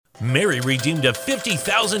Mary redeemed a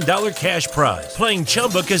 $50,000 cash prize playing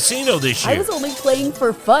Chumba Casino this year. I was only playing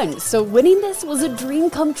for fun, so winning this was a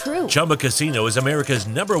dream come true. Chumba Casino is America's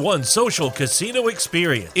 #1 social casino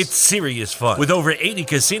experience. It's serious fun. With over 80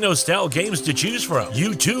 casino-style games to choose from,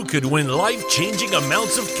 you too could win life-changing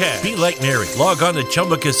amounts of cash. Be like Mary. Log on to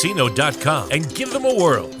ChumbaCasino.com and give them a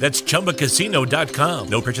whirl. That's ChumbaCasino.com.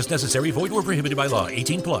 No purchase necessary. Void where prohibited by law.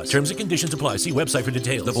 18+. Terms and conditions apply. See website for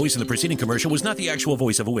details. The voice in the preceding commercial was not the actual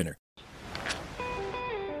voice of a winner.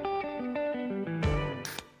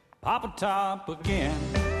 Papa Top again.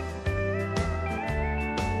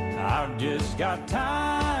 I've just got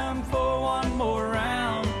time for one more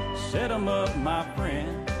round. Set 'em up, my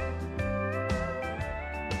friend.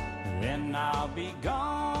 Then I'll be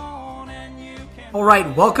gone and you can... All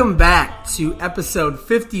right, welcome back to episode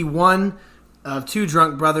 51 of Two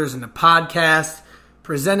Drunk Brothers in the podcast,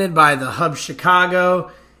 presented by the Hub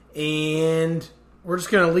Chicago. And we're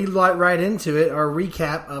just going to lead right into it. Our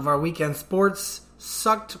recap of our weekend sports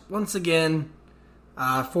sucked once again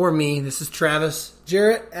for me. This is Travis.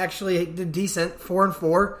 Jarrett actually did decent,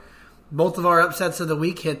 4-4. Both of our upsets of the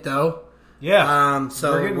week hit, though. Yeah.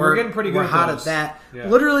 So we're getting pretty good. We're hot at that. Yeah.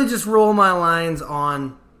 Literally just roll my lines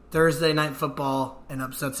on Thursday Night Football and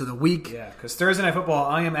upsets of the week. Yeah, because Thursday Night Football,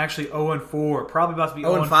 I am actually 0-4. Probably about to be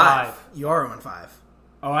 0-5. You are 0-5.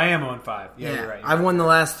 Oh, I am 0-5. Yeah, you're right. I've won the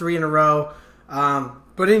last 3 in a row.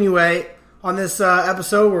 But anyway, on this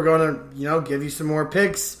episode, we're going to give you some more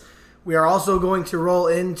picks. We are also going to roll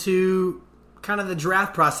into kind of the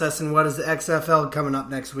draft process and what is the XFL coming up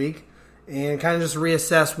next week, and kind of just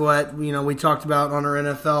reassess what we talked about on our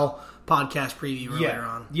NFL podcast preview earlier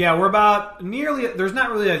on. Yeah, we're about there's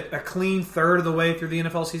not really a clean third of the way through the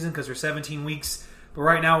NFL season because there's 17 weeks. But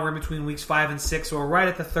right now we're in between weeks 5 and 6, so we're right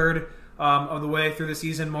at the third of the way through the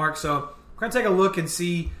season mark. So we're going to take a look and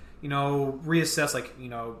see, reassess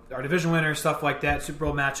our division winners, stuff like that, Super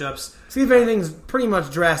Bowl matchups. See if anything's pretty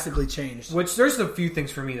much drastically changed. Which there's a few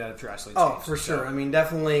things for me that have drastically changed. Oh, for sure. I mean,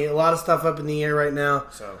 definitely a lot of stuff up in the air right now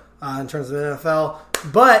in terms of NFL.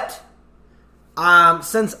 But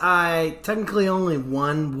since I technically only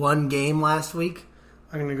won one game last week,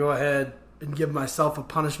 I'm going to go ahead and give myself a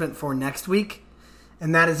punishment for next week.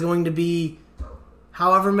 And that is going to be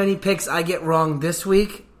however many picks I get wrong this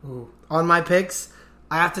week on my picks,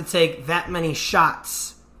 I have to take that many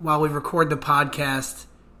shots while we record the podcast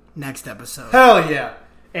next episode. Hell yeah.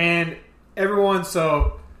 And everyone,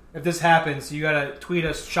 so if this happens, you got to tweet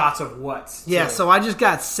us shots of what? Yeah, so I just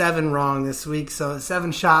got 7 wrong this week. So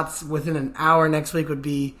 7 shots within an hour next week would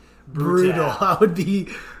be brutal. I would be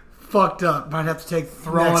fucked up. Might have to take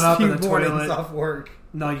throwing up in the mornings toilet off work.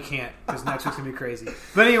 No, you can't, because next week's going to be crazy.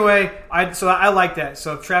 But anyway, I like that.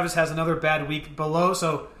 So if Travis has another bad week below,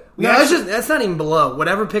 that's not even below.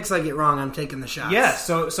 Whatever picks I get wrong, I'm taking the shots. Yeah,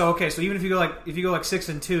 so okay, so even if you go like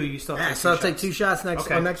 6-2, you still take 2 shots. I'll take 2 shots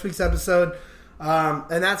on next week's episode.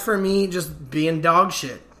 And that's for me just being dog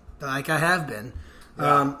shit, like I have been.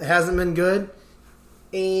 Yeah. It hasn't been good.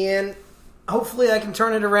 And hopefully I can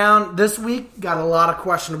turn it around this week. Got a lot of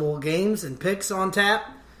questionable games and picks on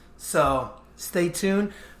tap. So stay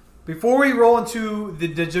tuned. Before we roll into the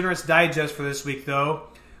Degenerates Digest for this week, though,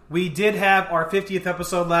 we did have our 50th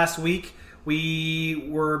episode last week.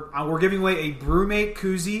 We're giving away a Brewmate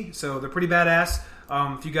koozie, so they're pretty badass.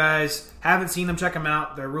 If you guys haven't seen them, check them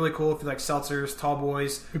out. They're really cool. If you like seltzers, tall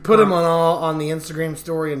boys, we put them on the Instagram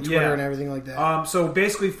story and Twitter and everything like that. So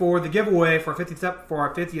basically, for the giveaway for our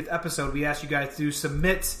 50th episode, we asked you guys to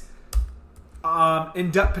submit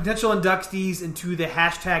potential inductees into the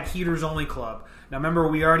hashtag Heaters Only Club. Now, remember,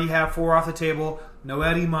 we already have 4 off the table. No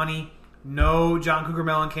Eddie Money, no John Cougar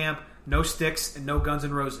Mellencamp, no Styx, and no Guns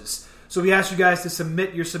N' Roses. So we asked you guys to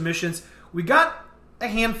submit your submissions. We got a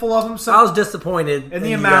handful of them. So I was disappointed in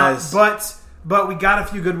the amount, but we got a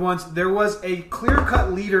few good ones. There was a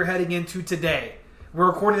clear-cut leader heading into today. We're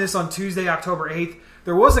recording this on Tuesday, October 8th.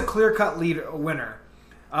 There was a clear-cut winner.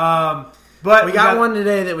 But we got one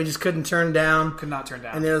today that we just couldn't turn down. Could not turn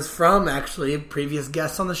down. And it was from, actually, a previous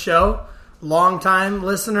guest on the show, longtime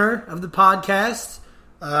listener of the podcast.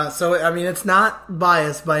 So, I mean, it's not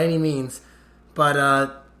biased by any means, but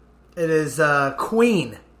it is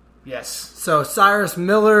Queen. Yes. So, Cyrus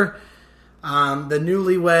Miller, the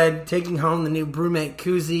newlywed, taking home the new Brewmate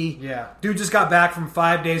koozie. Yeah. Dude just got back from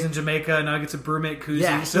 5 days in Jamaica, and now gets a Brewmate koozie.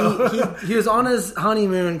 Yeah, so. he was on his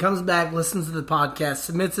honeymoon, comes back, listens to the podcast,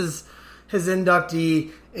 submits his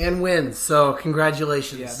inductee, and wins. So,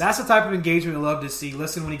 congratulations. Yeah, that's the type of engagement we love to see.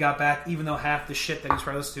 Listen when he got back, even though half the shit that he's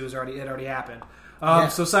trying to listen to already happened.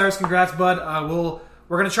 So, Cyrus, congrats, bud.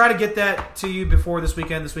 We're going to try to get that to you before this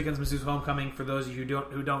weekend. This weekend's Mizzou's homecoming, for those of you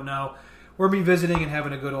who don't know. we're be visiting and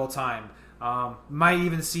having a good old time. Might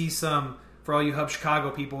even see some, for all you Hub Chicago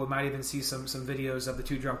people, we might even see some videos of the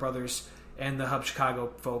two drunk brothers and the Hub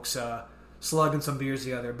Chicago folks slugging some beers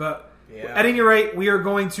together. But at any rate, we are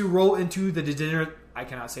going to roll into the degenerate. I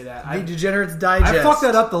cannot say that. The Degenerates Digest. I fucked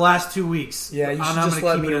that up the last 2 weeks. Yeah, you should just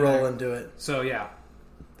let me roll into it. So, yeah.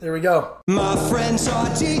 There we go. My friends are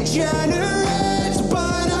degenerates,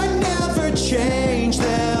 but I never change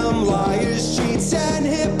them. Liars, cheats, and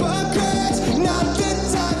hypocrites, not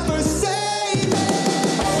the time for saving.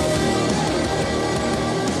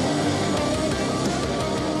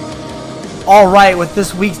 All right, with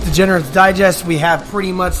this week's Degenerates Digest, we have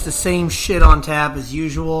pretty much the same shit on tap as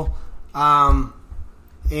usual.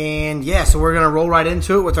 And yeah, so we're going to roll right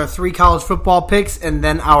into it with our 3 college football picks and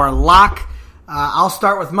then our lock. I'll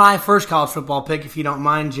start with my first college football pick, if you don't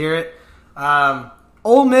mind, Jarrett.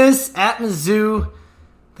 Ole Miss at Mizzou,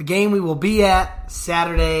 the game we will be at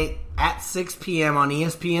Saturday at 6 p.m. on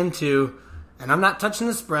ESPN2. And I'm not touching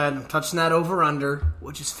the spread. I'm touching that over-under,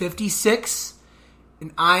 which is 56.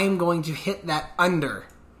 And I am going to hit that under.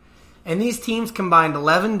 And these teams combined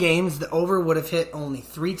 11 games. The over would have hit only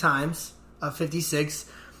 3 times of 56.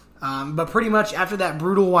 But pretty much after that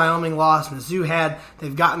brutal Wyoming loss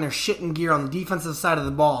they've gotten their shit in gear on the defensive side of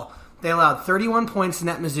the ball. They allowed 31 points in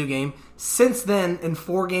that Mizzou game. Since then, in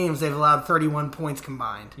 4 games, they've allowed 31 points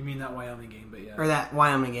combined. You mean that Wyoming game, but yeah. Or that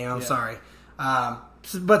Wyoming game, I'm sorry.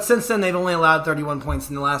 But since then, they've only allowed 31 points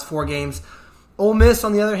in the last 4 games. Ole Miss,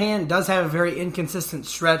 on the other hand, does have a very inconsistent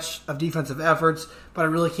stretch of defensive efforts, but I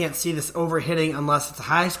really can't see this overhitting unless it's a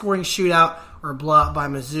high-scoring shootout or a blowout by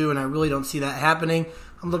Mizzou, and I really don't see that happening.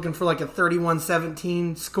 I'm looking for like a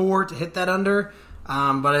 31-17 score to hit that under,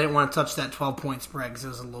 but I didn't want to touch that 12-point spread because it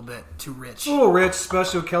was a little bit too rich. It's a little rich,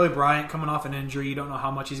 especially with Kelly Bryant coming off an injury. You don't know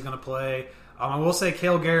how much he's going to play. I will say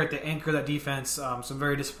Cale Garrett, the anchor of that defense, some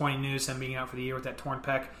very disappointing news, him being out for the year with that torn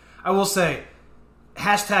pec. I will say,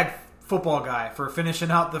 hashtag football guy for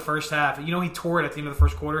finishing out the first half. You know, he tore it at the end of the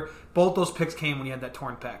first quarter. Both those picks came when he had that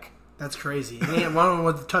torn pec. That's crazy. And one of them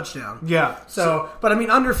with the touchdown. Yeah. So, but I mean,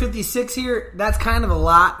 under 56 here, that's kind of a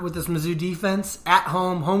lot with this Mizzou defense. At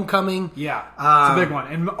home, homecoming. Yeah. It's a big one.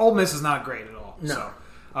 And Ole Miss is not great at all. No. So,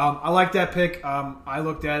 I like that pick. I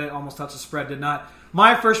looked at it, almost touched the spread, did not.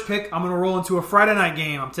 My first pick, I'm going to roll into a Friday night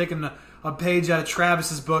game. I'm taking a page out of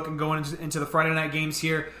Travis's book and going into the Friday night games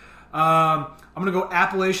here. I'm going to go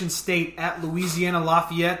Appalachian State at Louisiana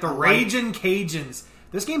Lafayette, the Ragin' Cajuns.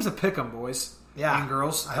 This game's a pick 'em, boys. Yeah. And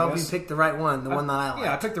girls. I hope you picked the right one, the one that I like.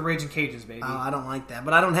 Yeah, I picked the Ragin' Cajuns, baby. I don't like that,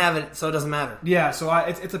 but I don't have it, so it doesn't matter. Yeah, so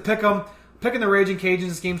it's a pick 'em. Picking the Ragin' Cajuns.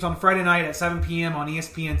 This game's on Friday night at 7 p.m. on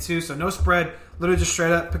ESPN2, so no spread. Literally just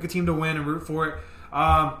straight up pick a team to win and root for it.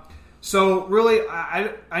 So really,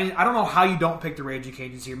 I don't know how you don't pick the Ragin'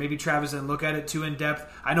 Cajuns here. Maybe Travis didn't look at it too in depth.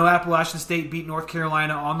 I know Appalachian State beat North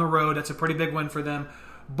Carolina on the road. That's a pretty big win for them.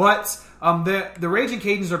 But the Ragin'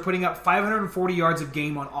 Cajuns are putting up 540 yards a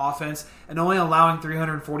game on offense and only allowing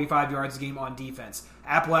 345 yards a game on defense.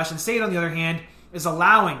 Appalachian State, on the other hand, is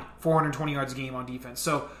allowing 420 yards a game on defense.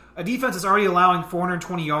 So a defense is already allowing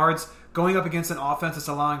 420 yards going up against an offense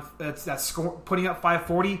that's putting up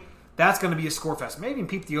 540. That's going to be a score fest. Maybe even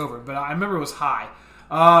peep the over, but I remember it was high.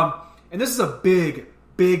 And this is a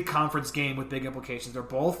big conference game with big implications. They're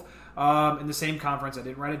both in the same conference. I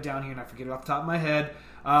didn't write it down here, and I forget it off the top of my head.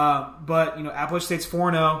 But, you know, Appalachian State's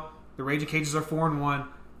 4-0. The Ragin' Cajuns are 4-1.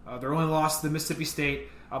 They're only lost to the Mississippi State.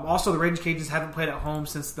 Also, the Ragin' Cajuns haven't played at home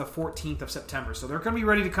since the 14th of September. So they're going to be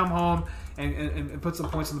ready to come home and put some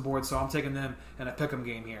points on the board. So I'm taking them in a pick 'em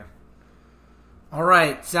game here. All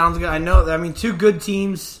right. Sounds good. I know. I mean, 2 good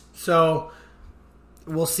teams. So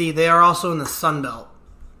we'll see. They are also in the Sun Belt.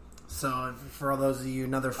 So for all those of you,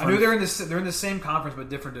 another fun, I knew they're in the same conference but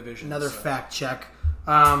different divisions. Another fact check.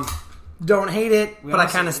 Don't hate it, but I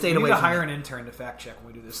kind of stayed away from it. We need to hire an intern to fact check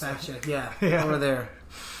when we do this. Fact check, yeah. Over there.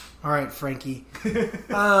 All right, Frankie.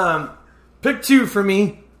 Pick 2 for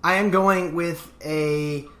me. I am going with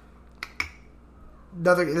this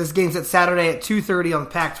game's at Saturday at 2:30 on the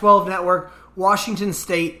Pac-12 network. Washington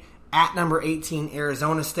State at number 18,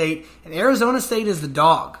 Arizona State. And Arizona State is the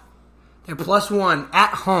dog. They're +1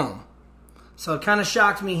 at home. So it kind of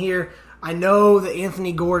shocked me here. I know that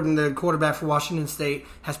Anthony Gordon, the quarterback for Washington State,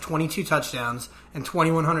 has 22 touchdowns and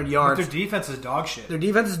 2,100 yards. But their defense is dog shit. Their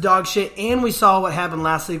defense is dog shit, and we saw what happened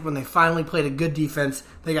last week when they finally played a good defense.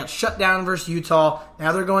 They got shut down versus Utah.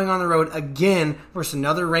 Now they're going on the road again versus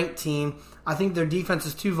another ranked team. I think their defense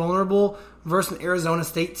is too vulnerable versus an Arizona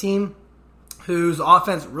State team whose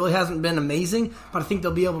offense really hasn't been amazing, but I think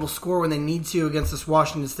they'll be able to score when they need to against this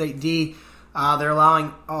Washington State D. They're allowing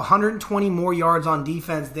 120 more yards on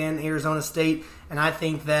defense than Arizona State, and I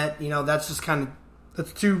think that that's just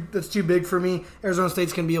that's too big for me. Arizona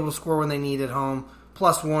State's going to be able to score when they need at home.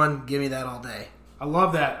 +1, give me that all day. I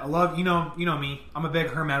love that. I love you know me. I'm a big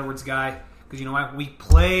Herm Edwards guy because you know what? We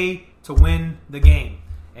play to win the game,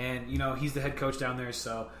 and he's the head coach down there,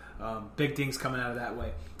 so big things coming out of that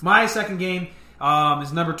way. My second game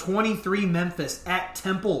is number 23 Memphis at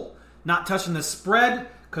Temple. Not touching the spread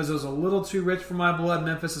because it was a little too rich for my blood.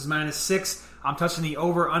 Memphis is -6. I'm touching the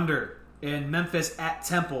over/under in Memphis at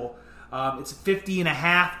Temple. It's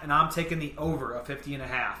 50.5, and I'm taking the over of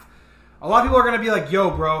 50.5. A lot of people are going to be like,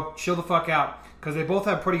 yo, bro, chill the fuck out, because they both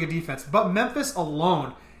have pretty good defense. But Memphis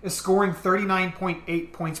alone is scoring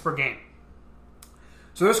 39.8 points per game.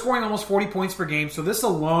 So they're scoring almost 40 points per game. So this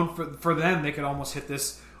alone, for them, they could almost hit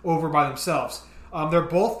this over by themselves. They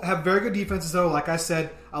both have very good defenses, though, like I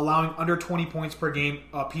said, allowing under 20 points per game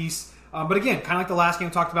apiece. But again, kind of like the last game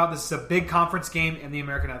we talked about, this is a big conference game in the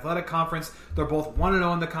American Athletic Conference. They're both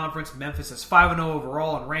 1-0 in the conference. Memphis is 5-0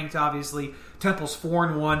 overall and ranked, obviously. Temple's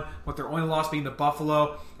 4-1, with their only loss being to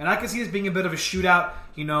Buffalo. And I can see this being a bit of a shootout.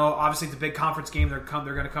 Obviously it's a big conference game. They're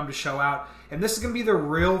going to come to show out. And this is going to be their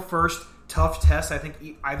real first tough test I think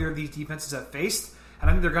either of these defenses have faced. And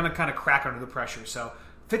I think they're going to kind of crack under the pressure. So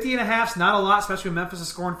 50.5 is not a lot, especially when Memphis is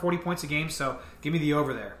scoring 40 points a game. So give me the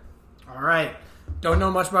over there. All right. Don't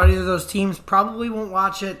know much about either of those teams. Probably won't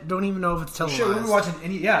watch it. Don't even know if it's televised. Sure, we're watching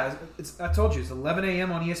any. Yeah, I told you it's 11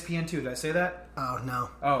 a.m. on ESPN2. Did I say that? Oh no.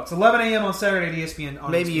 Oh, it's 11 a.m. on Saturday at ESPN.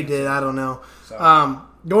 Maybe ESPN. you did. I don't know. So.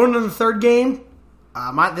 Going to the third game.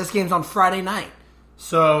 This game's on Friday night,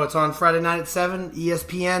 so it's on Friday night at 7.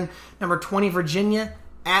 ESPN. Number 20 Virginia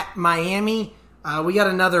at Miami. We got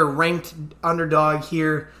another ranked underdog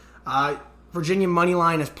here. Virginia money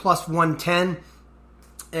line is +110.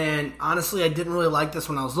 And honestly, I didn't really like this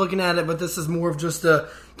when I was looking at it, but this is more of just a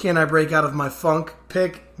can I break out of my funk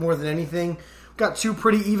pick more than anything. We've got two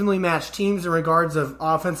pretty evenly matched teams in regards of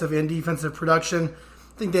offensive and defensive production.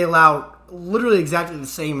 I think they allow literally exactly the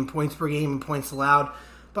same in points per game and points allowed.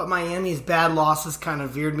 But Miami's bad losses kind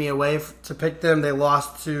of veered me away to pick them. They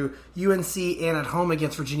lost to UNC and at home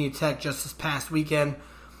against Virginia Tech just this past weekend.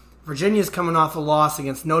 Virginia's coming off a loss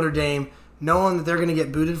against Notre Dame. Knowing that they're going to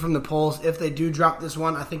get booted from the polls if they do drop this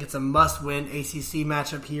one, I think it's a must-win ACC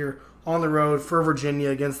matchup here on the road for Virginia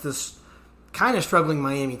against this kind of struggling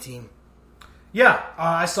Miami team. Yeah,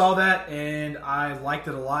 I saw that, and I liked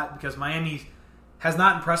it a lot because Miami has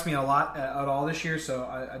not impressed me a lot at all this year, so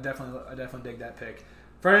I definitely dig that pick.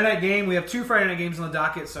 Friday night game, we have 2 Friday night games on the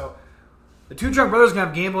docket, so the two drunk brothers are going to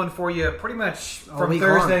have gambling for you pretty much from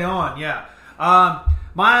Thursday on. Yeah.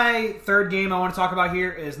 My third game I want to talk about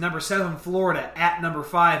here is number 7 Florida at number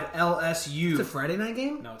 5 LSU. It's a Friday night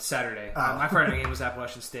game? No, it's Saturday. My Friday night game was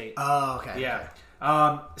Appalachian State. Oh, okay.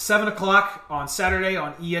 Yeah. 7 o'clock on Saturday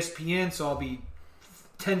on ESPN, so I'll be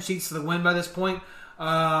 10 sheets to the wind by this point.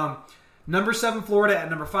 Number 7 Florida at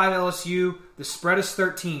number 5 LSU. The spread is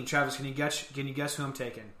 13. Travis, can you guess who I'm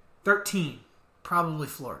taking? 13. Probably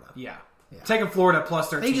Florida. Yeah. Taking Florida plus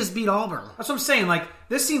 13. They just beat Auburn. That's what I'm saying. Like,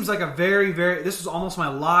 this seems like a very, very... This was almost my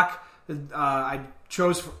lock. I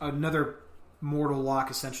chose another mortal lock,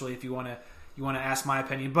 essentially, if you want to ask my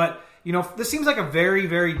opinion. But, this seems like a very,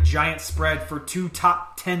 very giant spread for 2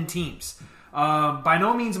 top 10 teams. By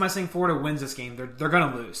no means am I saying Florida wins this game. They're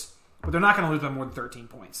going to lose. But they're not going to lose by more than 13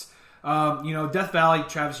 points. Death Valley,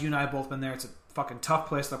 Travis, you and I have both been there. It's a fucking tough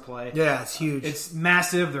place to play. Yeah, it's huge. It's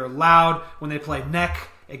massive. They're loud. When they play neck,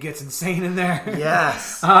 it gets insane in there.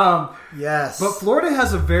 Yes. Yes. But Florida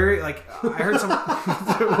has a very, I heard some...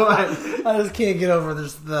 What? I just can't get over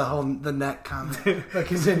the neck comment. But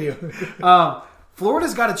continue.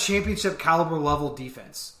 Florida's got a championship caliber level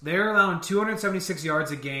defense. They're allowing 276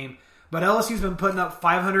 yards a game, but LSU's been putting up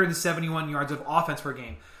 571 yards of offense per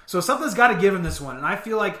game. So something's got to give in this one. And I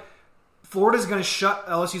feel like Florida's going to shut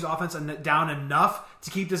LSU's offense down enough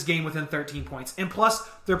to keep this game within 13 points. And plus,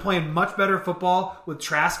 they're playing much better football with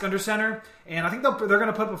Trask under center. And I think they're going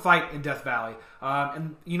to put up a fight in Death Valley.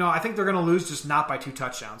 I think they're going to lose, just not by 2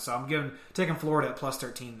 touchdowns. So I'm taking Florida at plus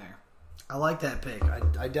 13 there. I like that pick.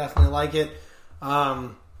 I definitely like it.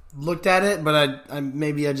 Looked at it, but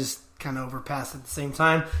I just kind of overpassed at the same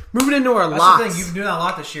time. Moving into our locks. That's the thing. You've been doing that a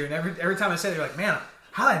lot this year. And every time I say it, you're like, man,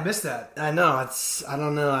 how did I miss that? I know. I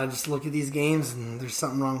don't know. I just look at these games and there's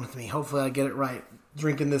something wrong with me. Hopefully I get it right.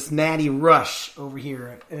 Drinking this Natty Rush over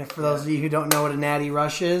here. And for those of you who don't know what a Natty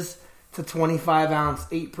Rush is, it's a 25-ounce,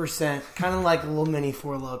 8%, kind of like a little mini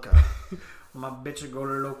Four Loko. My bitch go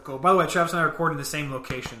to loco. By the way, Travis and I are recording the same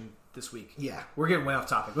location this week. Yeah. We're getting way off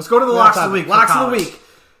topic. Let's go to the locks of the week. Locks of the week.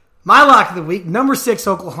 My lock of the week, number 6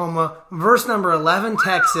 Oklahoma versus number 11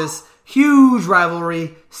 Texas. Huge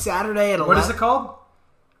rivalry. Saturday at 11. What is it called?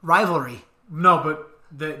 Rivalry. No, but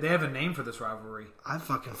they have a name for this rivalry. I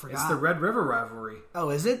fucking forgot. It's the Red River rivalry. Oh,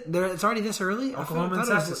 is it? It's already this early? Oklahoma and I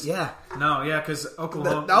thought it was- Texas. Yeah. No, yeah, because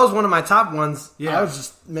Oklahoma. That was one of my top ones. Yeah.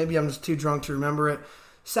 Maybe I'm just too drunk to remember it.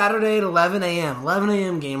 Saturday at 11 a.m. 11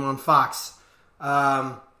 a.m. game on Fox.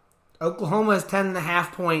 Oklahoma is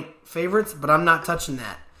 10.5 point favorites, but I'm not touching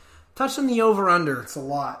that. Touching the over-under. It's a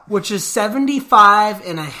lot. Which is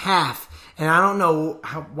 75.5. And I don't know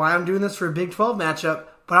why I'm doing this for a Big 12 matchup,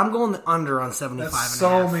 but I'm going the under on 75.5. That's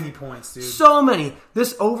so many points, dude. So many.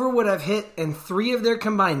 This over would have hit in 3 of their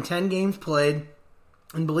combined 10 games played.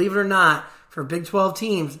 And believe it or not, for Big 12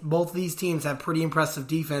 teams, both of these teams have pretty impressive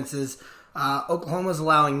defenses. Oklahoma's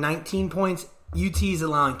allowing 19 points. UT's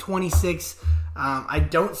allowing 26. I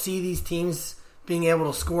don't see these teams being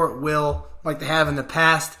able to score at will like they have in the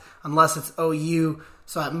past, unless it's OU.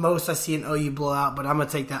 So at most, I see an OU blowout, but I'm going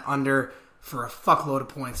to take that under for a fuckload of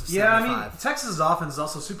points of 75. Yeah, I mean, Texas' offense is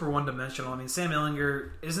also super one-dimensional. I mean, Sam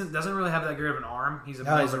Ehlinger doesn't really have that great of an arm. He's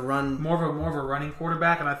a run, more of a running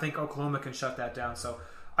quarterback, and I think Oklahoma can shut that down. So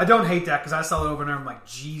I don't hate that because I saw it over there and I'm like,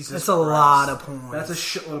 Jesus That's Christ. a lot of points. That's a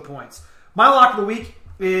shitload of points. My lock of the week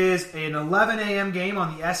is an 11 a.m. game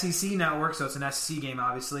on the SEC network, so it's an SEC game,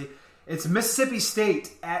 obviously. It's Mississippi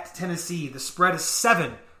State at Tennessee. The spread is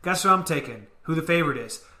 7. Guess who I'm taking? Who the favorite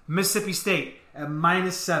is? Mississippi State at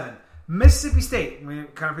 -7. Mississippi State. I'm going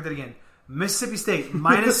to kind of repeat that again. Mississippi State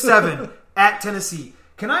 -7 at Tennessee.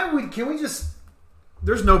 Can we just?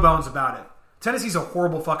 There's no bones about it. Tennessee's a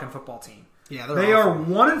horrible fucking football team. Yeah, they are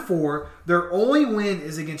 1-4. Their only win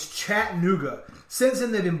is against Chattanooga. Since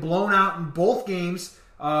then, they've been blown out in both games.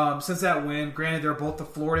 Since that win, granted they're both the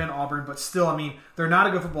Florida and Auburn, but still, I mean, they're not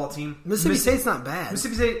a good football team. Mississippi State's not bad.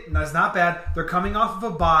 Mississippi State is not bad. They're coming off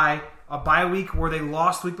of a bye week where they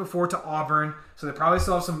lost the week before to Auburn, so they probably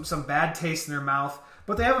still have some bad taste in their mouth.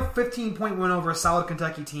 But they have a 15-point win over a solid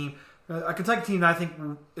Kentucky team, a Kentucky team that I think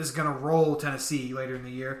is going to roll Tennessee later in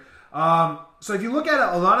the year. So if you look at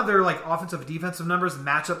it, a lot of their offensive and defensive numbers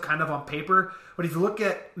match up kind of on paper. But if you look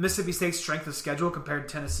at Mississippi State's strength of schedule compared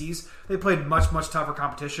to Tennessee's, they played much, much tougher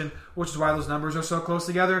competition, which is why those numbers are so close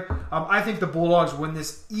together. I think the Bulldogs win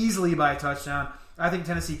this easily by a touchdown. I think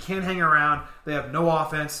Tennessee can hang around. They have no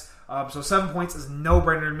offense. So 7 points is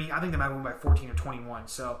no-brainer to me. I think they might win by 14 or 21.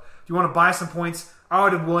 So if you want to buy some points,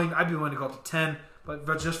 I'd be willing to go up to 10.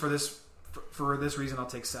 But just for this reason, I'll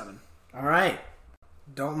take 7. All right.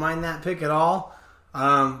 Don't mind that pick at all.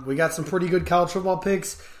 We got some pretty good college football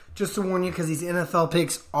picks. Just to warn you, because these NFL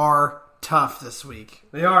picks are tough this week.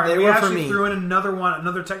 They are. They we were actually for me. threw in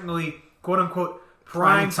another technically quote-unquote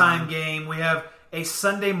prime time game. We have a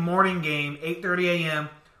Sunday morning game, 8:30 a.m.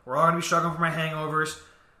 We're all going to be struggling for my hangovers.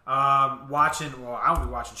 I won't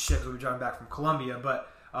be watching shit because we'll be driving back from Columbia.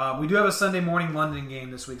 But we do have a Sunday morning London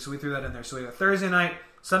game this week, so we threw that in there. So we have a Thursday night,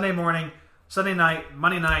 Sunday morning, Sunday night,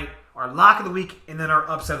 Monday night, our lock of the week, and then our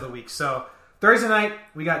upset of the week. So Thursday night,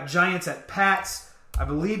 we got Giants at Pats. I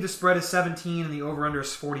believe the spread is 17 and the over-under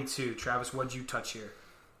is 42. Travis, what'd you touch here?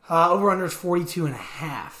 Over-under is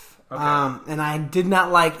 42.5. Okay. And I did not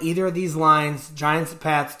like either of these lines. Giants at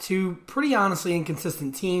Pats, two pretty honestly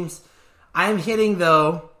inconsistent teams. I'm hitting,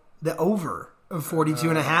 though, the over of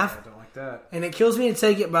 42.5. I don't like that. And it kills me to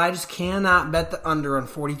take it, but I just cannot bet the under on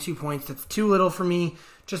 42 points. That's too little for me,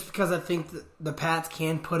 just because I think that the Pats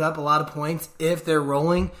can put up a lot of points if they're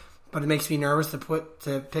rolling. But it makes me nervous to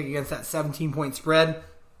pick against that 17-point spread.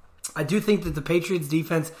 I do think that the Patriots'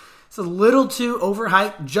 defense is a little too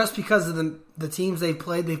overhyped just because of the teams they've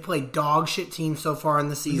played. They've played dog shit teams so far in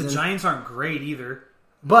the season. The Giants aren't great either.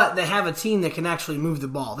 But they have a team that can actually move the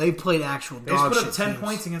ball. They've played actual They dog just shit put up 10 teams.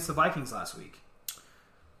 points against the Vikings last week.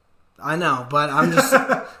 I know, but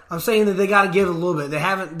I'm saying that they got to give it a little bit.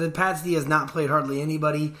 The Pats D has not played hardly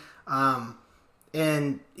anybody.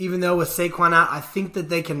 And even though with Saquon out, I think that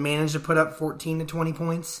they can manage to put up 14 to 20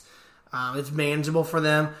 points. It's manageable for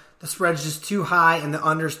them. The spread's just too high and the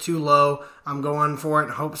under's too low. I'm going for it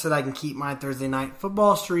in hopes that I can keep my Thursday night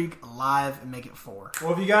football streak alive and make it 4.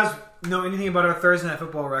 Well, if you guys know anything about our Thursday night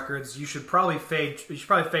football records, you should probably fade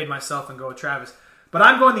myself and go with Travis. But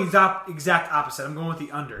I'm going the exact opposite. I'm going with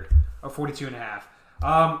the under of 42.5.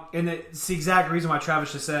 And it's the exact reason why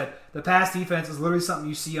Travis just said the pass defense is literally something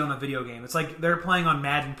you see on a video game. It's like they're playing on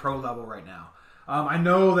Madden Pro level right now. I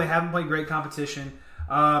know they haven't played great competition,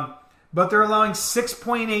 but they're allowing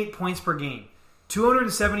 6.8 points per game,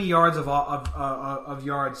 270 yards of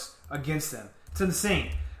yards against them. It's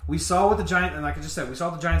insane. We saw what the Giants, and like I just said, we saw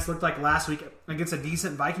what the Giants looked like last week against a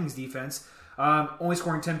decent Vikings defense, only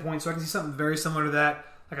scoring 10 points. So I can see something very similar to that.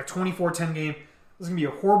 like a 24-10 game. This is going to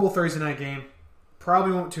be a horrible Thursday night game.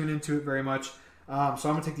 Probably won't tune into it very much. So I'm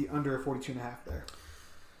going to take the under 42.5 there.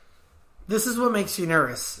 This is what makes you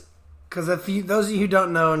nervous. Because those of you who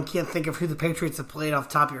don't know and can't think of who the Patriots have played off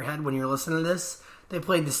the top of your head when you're listening to this, they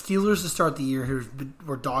played the Steelers to start the year, who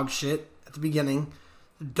were dog shit at the beginning.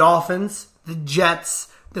 The Dolphins, the Jets,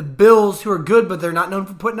 the Bills, who are good, but they're not known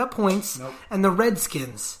for putting up points. Nope. And the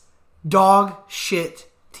Redskins. Dog shit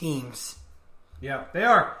teams. Yeah, they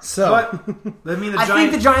are. So, but I mean, I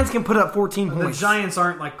think the Giants can put up 14 the points. Giants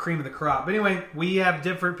aren't like cream of the crop. But anyway, we have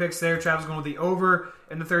different picks there. Travis going with the over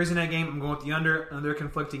in the Thursday night game. I'm going with the under. Another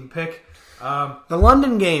conflicting pick. The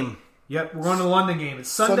London game. Yep, we're going to the London game. It's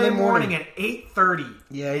Sunday morning at 8:30.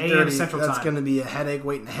 Yeah, 8:30 a.m. Central That's Time. going to be a headache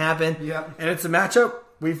waiting to happen. Yep. And it's a matchup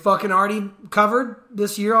we fucking already covered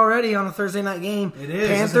this year already on a Thursday night game. It is,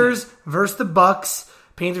 Panthers isn't versus the Bucks.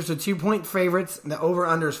 Panthers are 2-point favorites. The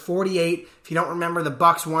over-under is 48. If you don't remember, the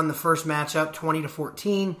Bucks won the first matchup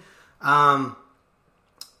 20-14. I'm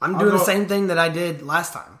doing the same thing that I did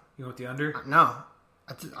last time. You want the under? No.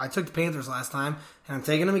 I took the Panthers last time, and I'm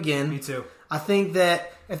taking them again. Me too. I think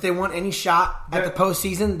that if they want any shot at the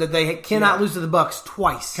postseason, that they cannot lose to the Bucks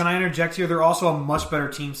twice. Can I interject here? They're also a much better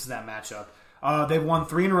team since that matchup. They've won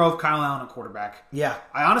 3 in a row with Kyle Allen at quarterback. Yeah.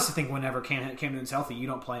 I honestly think whenever Cam Newton's healthy, you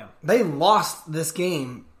don't play him. They lost this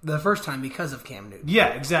game the first time because of Cam Newton. Yeah,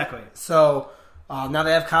 exactly. So now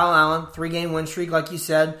they have Kyle Allen, 3-game win streak, like you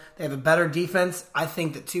said. They have a better defense. I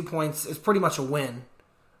think that 2 points is pretty much a win.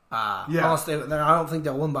 Unless I don't think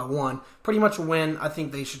they'll win by 1. Pretty much a win. I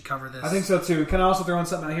think they should cover this. I think so too. Can I also throw in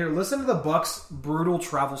something out here? Listen to the Bucks' brutal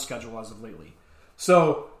travel schedule as of lately.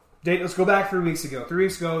 So let's go back 3 weeks ago. 3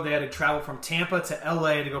 weeks ago, they had to travel from Tampa to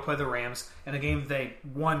LA to go play the Rams in a game they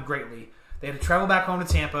won greatly. They had to travel back home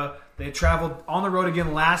to Tampa. They had traveled on the road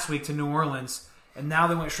again last week to New Orleans, and now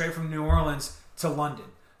they went straight from New Orleans to London.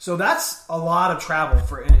 So that's a lot of travel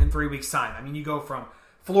in 3 weeks' time. I mean, you go from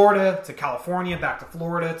Florida to California, back to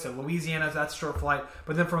Florida to Louisiana. That's a short flight,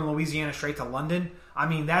 but then from Louisiana straight to London. I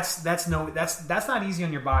mean, that's not easy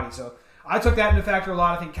on your body. So I took that into factor a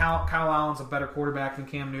lot. I think Kyle Allen's a better quarterback than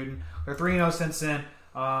Cam Newton. They're 3-0 since then,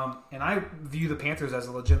 and I view the Panthers as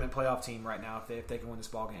a legitimate playoff team right now if they can win this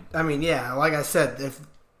ball game. I mean, yeah, like I said, if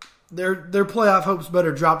their playoff hopes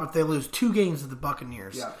better drop if they lose 2 games to the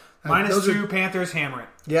Buccaneers. Yeah, -2 Panthers, hammer it.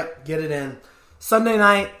 Yep, get it in. Sunday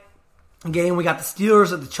night game, we got the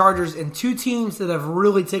Steelers at the Chargers, and 2 teams that have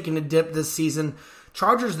really taken a dip this season.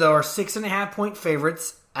 Chargers, though, are 6.5-point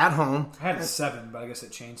favorites at home. I had a 7, but I guess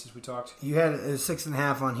it changed since we talked. You had a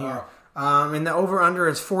 6.5 on here. And the over-under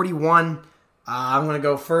is 41. I'm going to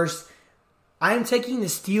go first. I am taking the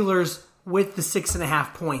Steelers with the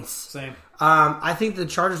 6.5 points. Same. I think the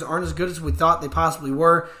Chargers aren't as good as we thought they possibly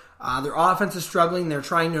were. Their offense is struggling. They're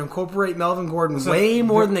trying to incorporate Melvin Gordon way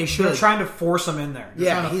more than they should. They're trying to force him in there.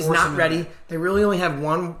 Yeah, he's not ready. They really only have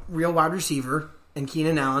 1 real wide receiver in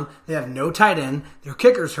Keenan Allen. They have no tight end. Their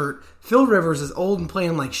kicker's hurt. Phil Rivers is old and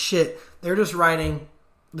playing like shit. They're just riding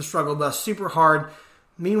the struggle bus super hard.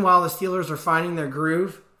 Meanwhile, the Steelers are finding their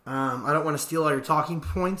groove. I don't want to steal all your talking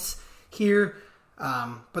points here,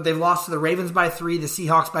 but they've lost to the Ravens by 3, the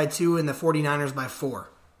Seahawks by 2, and the 49ers by 4.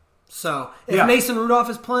 So, if Mason Rudolph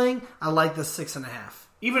is playing, I like the 6.5.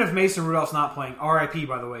 Even if Mason Rudolph's not playing, RIP,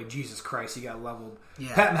 by the way, Jesus Christ, he got leveled.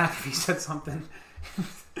 Yeah. Pat McAfee said something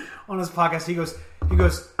on his podcast. He goes,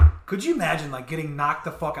 could you imagine like getting knocked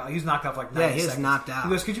the fuck out? He was knocked out for like 90 seconds. Yeah, he was knocked out. He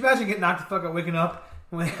goes, could you imagine getting knocked the fuck out, waking up,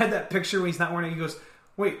 when they had that picture when he's not wearing it? He goes,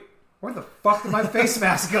 wait, where the fuck did my face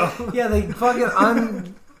mask go? Yeah, they fucking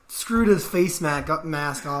unscrewed his face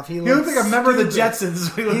mask off. He looked like a member of the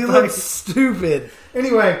Jetsons. He looked stupid.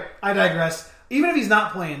 Anyway, I digress. Even if he's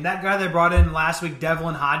not playing, that guy they brought in last week,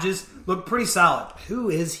 Devlin Hodges, looked pretty solid. Who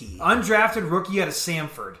is he? Undrafted rookie out of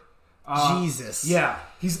Samford. Jesus. Yeah.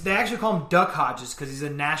 They actually call him Duck Hodges because he's a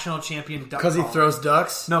national champion duck caller. Because he throws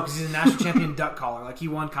ducks? No, because he's a national champion duck caller. Like, he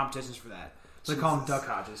won competitions for that. So they call him Duck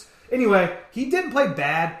Hodges. Anyway, he didn't play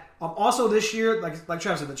bad. Also this year, like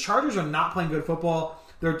Travis said, the Chargers are not playing good football.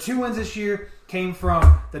 Their 2 wins this year came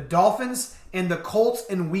from the Dolphins and the Colts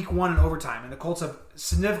in Week 1 in overtime. And the Colts have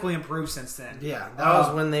significantly improved since then. Yeah, that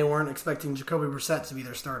was when they weren't expecting Jacoby Brissett to be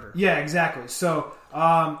their starter. Yeah, exactly. So,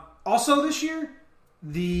 also this year,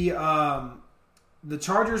 the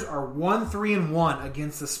Chargers are 1-3-1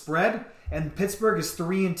 against the spread, and Pittsburgh is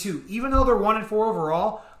 3-2. Even though they're 1-4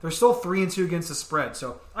 overall, they're still 3-2 against the spread.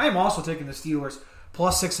 So I am also taking the Steelers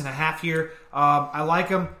plus 6.5 here. I like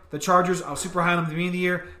them. The Chargers, I was super high on them at the beginning of the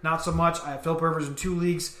year. Not so much. I have Philip Rivers in 2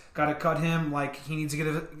 leagues. Got to cut him like he needs to get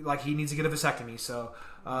a vasectomy. So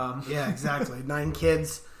yeah, exactly. 9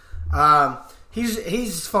 kids.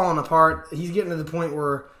 he's falling apart. He's getting to the point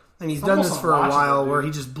where, and he's done this for a while, where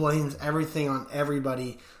he just blames everything on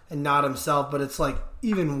everybody and not himself. But it's like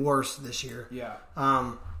even worse this year. Yeah.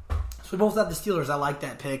 So we both have the Steelers. I like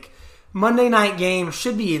that pick. Monday night game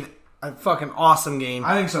should be a fucking awesome game.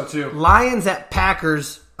 I think so too. Lions at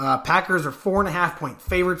Packers. Packers are 4.5-point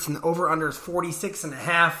favorites, and the over/under is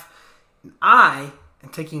 46.5. I am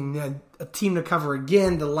taking a team to cover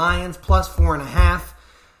again. The Lions plus 4.5.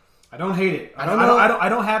 I don't hate it. I don't know. I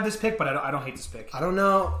don't have this pick, but I don't hate this pick. I don't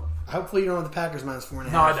know. Hopefully you don't have the Packers minus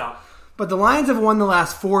 4.5. No, I don't. But the Lions have won the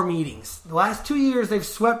last 4 meetings. The last 2 years they've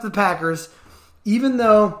swept the Packers, even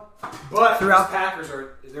though. But throughout Packers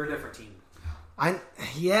they're a different team.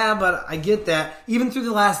 But I get that. Even through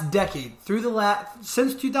the last decade,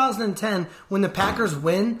 since 2010, when the Packers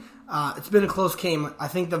win, it's been a close game. I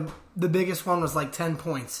think the biggest one was like 10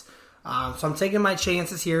 points. So I'm taking my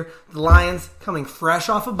chances here. The Lions coming fresh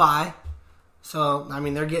off a bye, so I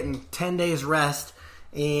mean they're getting 10 days rest.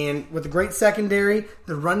 And with the great secondary,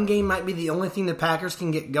 the run game might be the only thing the Packers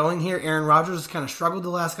can get going here. Aaron Rodgers has kind of struggled the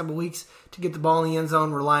last couple of weeks to get the ball in the end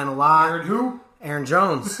zone, relying a lot. Aaron who? Aaron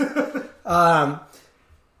Jones. I'm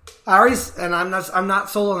not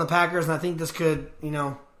sold on the Packers, and I think this could,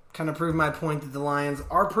 kind of prove my point that the Lions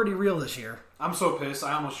are pretty real this year. I'm so pissed.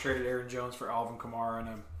 I almost traded Aaron Jones for Alvin Kamara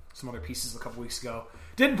and some other pieces a couple weeks ago.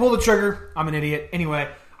 Didn't pull the trigger. I'm an idiot. Anyway,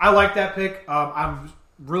 I like that pick. I'm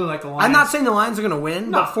really like the Lions. I'm not saying the Lions are going to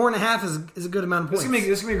win, but 4.5 is a good amount of points. This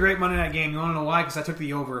is going to be a great Monday night game. You want to know why? Because I took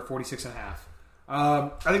the over at 46.5. I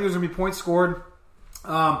think there's going to be points scored.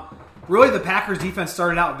 Really, the Packers defense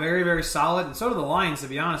started out very, very solid, and so did the Lions, to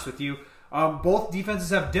be honest with you. Both defenses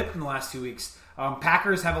have dipped in the last 2 weeks.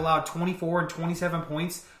 Packers have allowed 24 and 27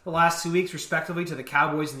 points the last 2 weeks, respectively, to the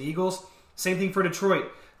Cowboys and the Eagles. Same thing for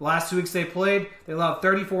Detroit. The last 2 weeks they played, they allowed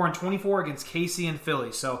 34 and 24 against KC and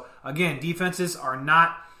Philly. So, again, defenses are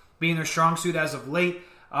not being their strong suit as of late.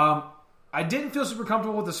 I didn't feel super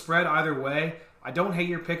comfortable with the spread either way. I don't hate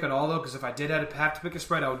your pick at all, though, because if I did have to pick a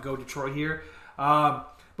spread, I would go Detroit here.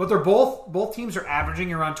 But they're both teams are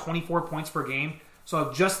averaging around 24 points per game.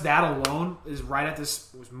 So just that alone is right at this,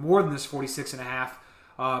 was more than this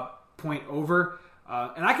 46.5 point over.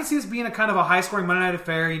 And I can see this being a kind of a high-scoring Monday night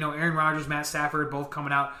affair. Aaron Rodgers, Matt Stafford, both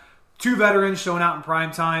coming out. 2 veterans showing out in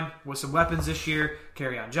prime time with some weapons this year.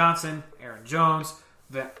 Kerryon Johnson, Aaron Jones,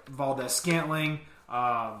 Valdez-Scantling,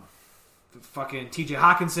 fucking TJ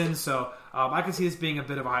Hawkinson. So I can see this being a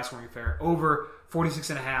bit of a high-scoring affair. Over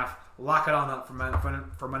 46.5. Lock it on up for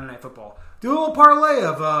Monday Night Football. Do a little parlay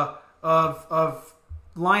of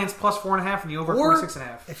Lions plus 4.5 and the over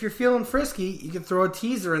 46.5. If you're feeling frisky, you can throw a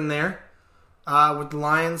teaser in there with the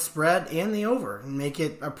Lions spread and the over and make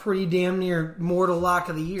it a pretty damn near mortal lock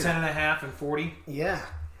of the year. 10.5 and 40. Yeah.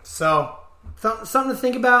 So something to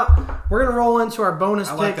think about. We're gonna roll into our bonus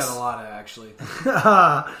picks. I like that a lot, actually.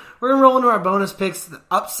 We're going to roll into our bonus picks, the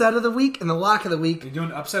upset of the week and the lock of the week. Are you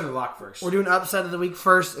doing upset or lock first? We're doing upset of the week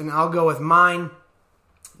first, and I'll go with mine.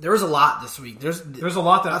 There was a lot this week. There's a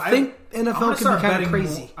lot that I think NFL could be kind of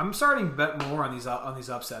crazy. I'm starting to bet more on these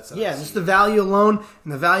upsets. Yeah, just the value alone,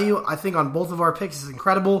 and the value I think on both of our picks is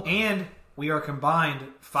incredible. And we are combined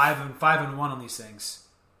 5-1 on these things.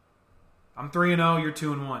 I'm 3-0. You're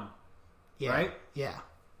 2-1. Yeah. Right? Yeah.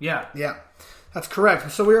 That's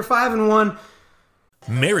correct. So we were 5-1.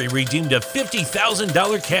 Mary redeemed a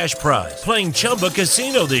 $50,000 cash prize playing Chumba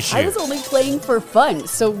Casino this year. I was only playing for fun,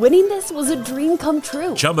 so winning this was a dream come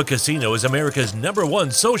true. Chumba Casino is America's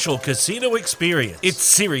 #1 social casino experience. It's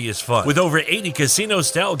serious fun. With over 80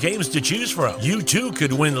 casino-style games to choose from, you too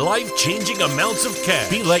could win life-changing amounts of cash.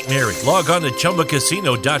 Be like Mary. Log on to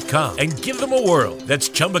ChumbaCasino.com and give them a whirl. That's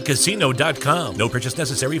ChumbaCasino.com. No purchase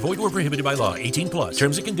necessary. Void where prohibited by law. 18+.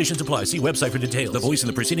 Terms and conditions apply. See website for details. The voice in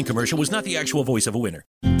the preceding commercial was not the actual voice of a winner.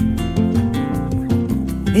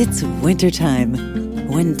 It's wintertime.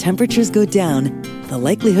 When temperatures go down, the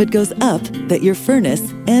likelihood goes up that your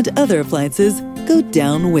furnace and other appliances go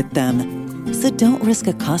down with them. So don't risk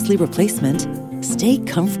a costly replacement. Stay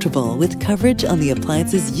comfortable with coverage on the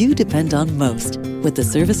appliances you depend on most with the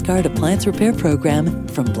Service Guard Appliance Repair Program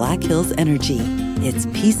from Black Hills Energy. It's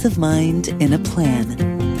peace of mind in a plan.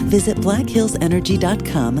 Visit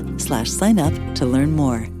blackhillsenergy.com/sign up to learn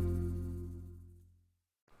more.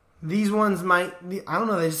 These ones might be, I don't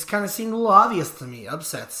know, they just kind of seem a little obvious to me.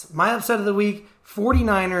 Upsets. My upset of the week,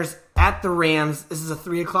 49ers at the Rams. This is a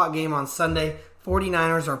 3 o'clock game on Sunday.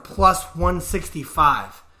 49ers are plus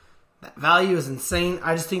 165. That value is insane.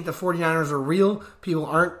 I just think the 49ers are real. People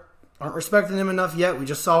aren't aren't respecting him enough yet. We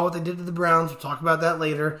just saw what they did to the Browns. We'll talk about that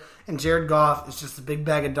later. And Jared Goff is just a big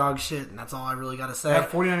bag of dog shit, and that's all I really got to say. That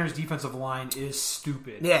 49ers defensive line is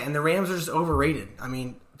stupid. Yeah, and the Rams are just overrated. I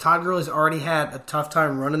mean, Todd Gurley's already had a tough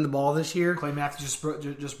time running the ball this year. Clay Matthews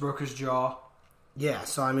just broke his jaw. Yeah,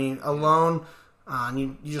 so I mean, alone,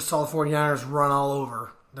 you just saw the 49ers run all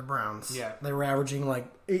over the Browns. Yeah. They were averaging like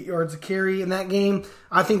 8 yards a carry in that game.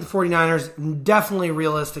 I think the 49ers definitely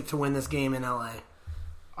realistic to win this game in LA.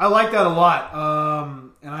 I like that a lot,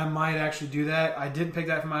 and I might actually do that. I didn't pick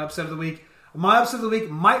that for my upset of the week. My upset of the week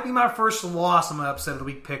might be my first loss on my upset of the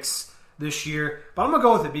week picks this year, but I'm going to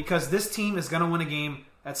go with it because this team is going to win a game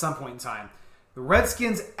at some point in time. The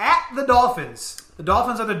Redskins at the Dolphins. The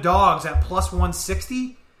Dolphins are the dogs at plus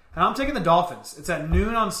 160, and I'm taking the Dolphins. It's at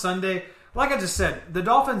noon on Sunday. Like I just said, the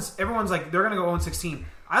Dolphins, everyone's like, they're going to go 0-16.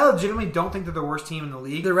 I legitimately don't think they're the worst team in the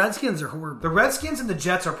league. The Redskins are horrible. The Redskins and the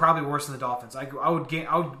Jets are probably worse than the Dolphins. I would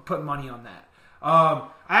put money on that. I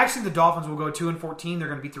actually think the Dolphins will go 2-14. They're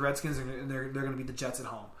going to beat the Redskins, and they're going to beat the Jets at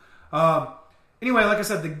home. Anyway, like I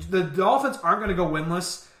said, the Dolphins aren't going to go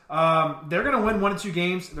winless. They're going to win 1 or 2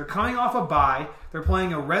 games. They're coming off a bye. They're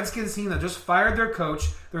playing a Redskins team that just fired their coach.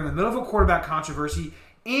 They're in the middle of a quarterback controversy,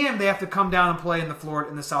 and they have to come down and play in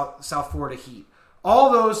the South Florida Heat.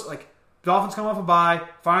 All those, like, Dolphins come off a bye,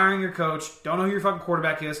 firing your coach, don't know who your fucking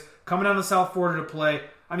quarterback is, coming down to South Florida to play.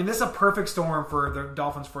 I mean, this is a perfect storm for the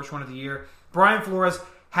Dolphins' first win of the year. Brian Flores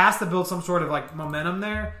has to build some sort of like momentum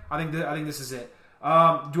there. I think this is it. Do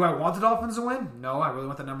I want the Dolphins to win? No, I really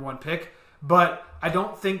want the number 1 pick. But I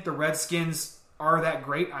don't think the Redskins are that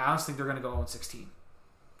great. I honestly think they're going to go 0-16.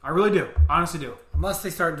 I really do. Honestly do. Unless they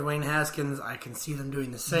start Dwayne Haskins, I can see them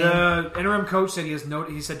doing the same. The interim coach said he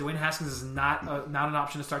said Dwayne Haskins is not an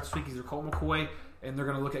option to start this week. He's Colt McCoy, and they're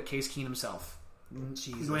going to look at Case Keenum himself.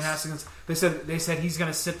 Jesus. Dwayne Haskins. They said he's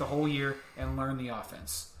going to sit the whole year and learn the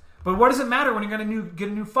offense. But what does it matter when you're going to get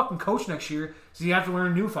a new fucking coach next year? So you have to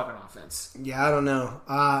learn a new fucking offense. Yeah, I don't know.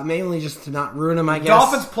 Mainly just to not ruin them, I guess.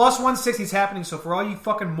 Dolphins plus 160 is happening. So for all you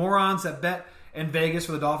fucking morons that bet in Vegas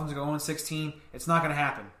for the Dolphins to go 0-16, it's not going to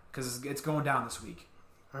happen because it's going down this week.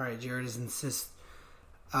 All right, Jared is insistent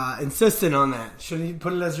on that. Should you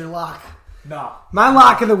put it as your lock? No. My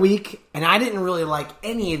lock of the week, and I didn't really like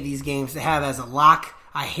any of these games to have as a lock.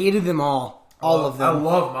 I hated them all of them. I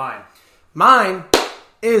love mine. Mine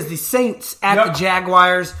is the Saints at Yep. the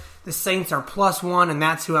Jaguars. The Saints are plus 1, and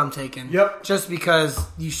that's who I'm taking. Yep. Just because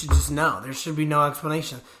you should just know. There should be no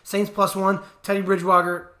explanation. Saints plus 1. Teddy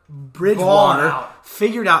Bridgewater Balling out.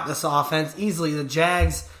 figured out this offense easily. The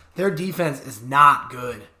Jags, their defense is not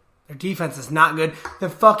good.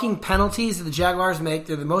 The fucking penalties that the Jaguars make,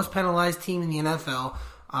 they're the most penalized team in the NFL.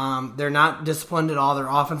 They're not disciplined at all. Their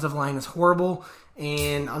offensive line is horrible.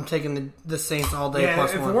 And I'm taking the Saints all day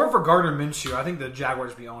plus 1. If it weren't for Gardner Minshew, I think the Jaguars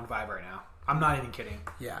would be 0-5 right now. I'm not even kidding.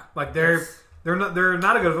 Yeah. Like they're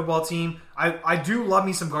not a good football team. I do love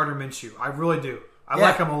me some Gardner Minshew. I really do. I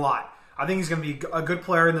like him a lot. I think he's going to be a good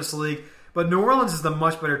player in this league. But New Orleans is the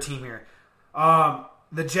much better team here.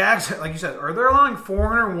 The Jags, like you said, they're allowing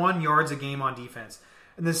 401 yards a game on defense.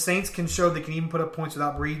 And the Saints can show they can even put up points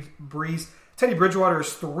without Breeze. Teddy Bridgewater is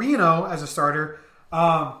 3-0 as a starter.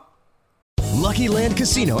 Lucky Land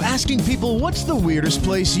Casino, asking people, what's the weirdest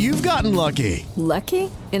place you've gotten lucky?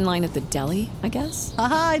 Lucky? In line at the deli, I guess?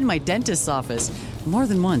 Aha, in my dentist's office. More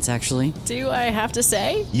than once, actually. Do I have to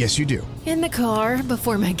say? Yes, you do. In the car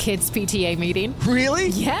before my kids' PTA meeting. Really?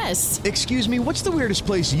 Yes. Excuse me, what's the weirdest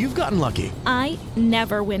place you've gotten lucky? I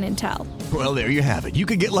never win and tell. Well, there you have it. You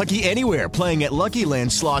can get lucky anywhere, playing at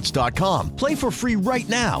LuckyLandSlots.com. Play for free right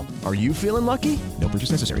now. Are you feeling lucky? No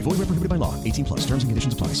purchase necessary. Void where prohibited by law. 18 plus. Terms and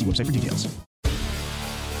conditions apply. See website for details.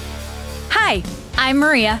 Hi, I'm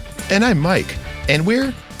Maria. And I'm Mike. And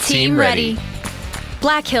we're Team Ready.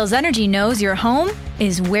 Black Hills Energy knows your home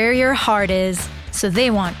is where your heart is. So they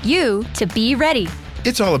want you to be ready.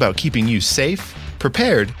 It's all about keeping you safe,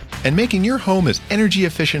 prepared, and making your home as energy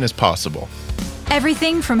efficient as possible.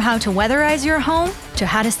 Everything from how to weatherize your home to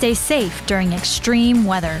how to stay safe during extreme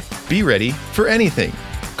weather. Be ready for anything.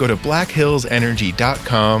 Go to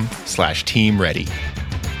blackhillsenergy.com/team ready.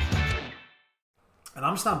 And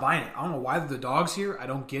I'm just not buying it. I don't know why the dogs here. I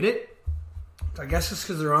don't get it. I guess just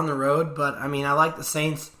because they're on the road, but I mean, I like the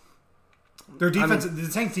Saints. Their defense, the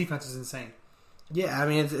Saints' defense is insane. Yeah, I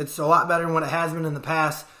mean, it's a lot better than what it has been in the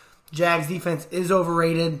past. Jags' defense is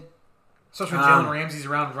overrated. Especially when Jalen Ramsey's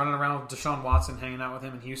running around with Deshaun Watson, hanging out with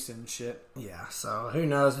him in Houston and shit. Yeah, so who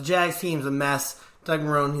knows? The Jags team's a mess. Doug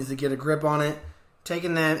Marrone needs to get a grip on it.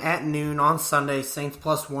 Taking them at noon on Sunday, Saints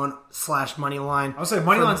 +1 / money line. I would say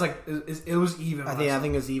money line's like it was even. I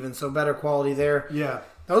think it was even, so better quality there. Yeah.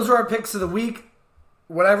 Those are our picks of the week.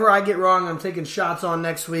 whatever I get wrong, I'm taking shots on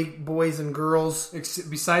next week, boys and girls.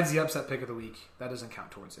 Besides the upset pick of the week, that doesn't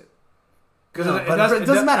count towards it. No, it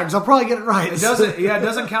doesn't matter because I'll probably get it right. It doesn't. Yeah, it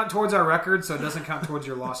doesn't count towards our record, so it doesn't count towards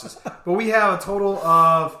your losses. But we have a total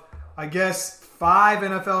of, I guess, 5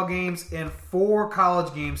 NFL games and 4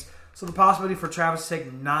 college games. So the possibility for Travis to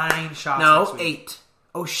take 9 shots. No, 8.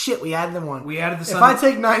 Oh shit, we added them one. We added the If I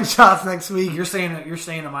take 9 shots next week, you're staying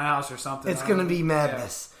at my house or something. It's going to be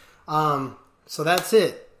madness. Yeah. So that's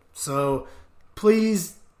it. So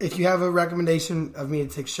please, if you have a recommendation of me to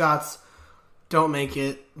take shots, don't make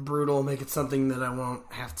it brutal. Make it something that I won't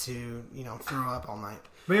have to, throw up all night.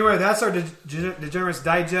 But anyway, that's our Degenerates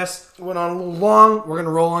Digest. Went on a little long. We're going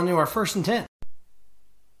to roll on to our first and 10.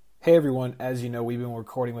 Hey everyone, as you know, we've been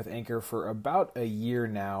recording with Anchor for about a year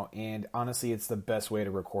now, and honestly, it's the best way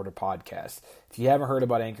to record a podcast. If you haven't heard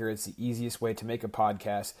about Anchor, it's the easiest way to make a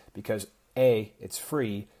podcast because A, it's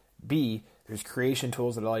free, B, there's creation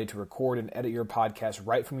tools that allow you to record and edit your podcast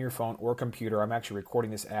right from your phone or computer. I'm actually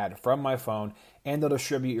recording this ad from my phone, and they'll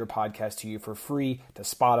distribute your podcast to you for free to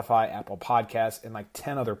Spotify, Apple Podcasts, and like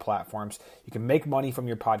 10 other platforms. You can make money from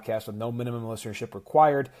your podcast with no minimum listenership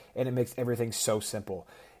required, and it makes everything so simple.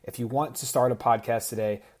 If you want to start a podcast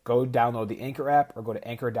today, go download the Anchor app or go to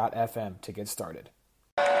anchor.fm to get started.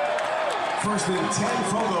 First and 10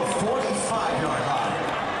 from the 45-yard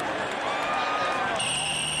line.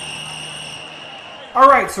 All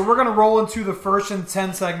right, so we're going to roll into the first and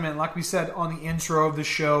 10 segment. Like we said on the intro of the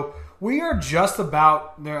show, we are just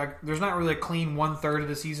about there. There's not really a clean 1/3 of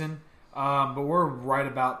the season, but we're right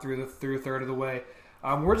about through a third of the way.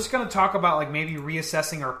 We're just going to talk about like maybe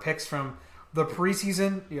reassessing our picks from the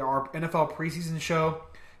preseason, our NFL preseason show.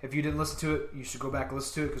 If you didn't listen to it, you should go back and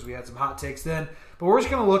listen to it because we had some hot takes then. But we're just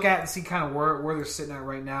going to look at and see kind of where they're sitting at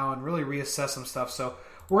right now and really reassess some stuff. So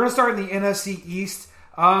we're going to start in the NFC East.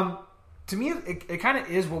 To me, it kind of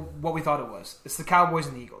is what we thought it was. It's the Cowboys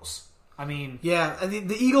and the Eagles. I mean... Yeah,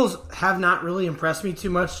 the Eagles have not really impressed me too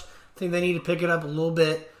much. I think they need to pick it up a little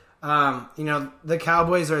bit. The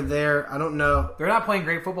Cowboys are there. I don't know. They're not playing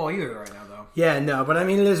great football either right now, though. Yeah, no, but I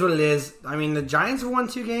mean, it is what it is. I mean, the Giants have won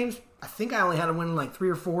 2 games. I think I only had to win like 3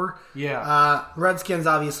 or 4. Yeah. Redskins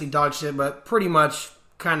obviously dog shit, but pretty much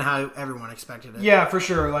kind of how everyone expected it. Yeah, for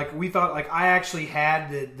sure. Like we thought, like I actually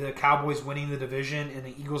had the Cowboys winning the division and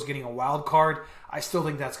the Eagles getting a wild card. I still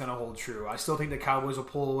think that's going to hold true. I still think the Cowboys will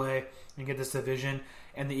pull away and get this division,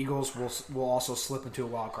 and the Eagles will also slip into a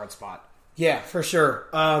wild card spot. Yeah, for sure.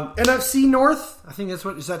 NFC North, I think that's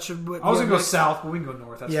what that should. I was going to go south, but we can go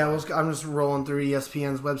north. That's fine. I'm just rolling through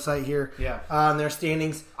ESPN's website here. Yeah, their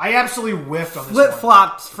standings. I absolutely whiffed on this. Flip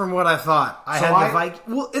flopped from what I thought. I had the Vikings.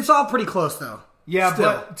 Well, it's all pretty close though. Yeah,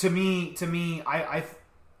 still. But to me, I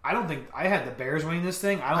don't think I had the Bears winning this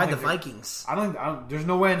thing. I had the Vikings. There's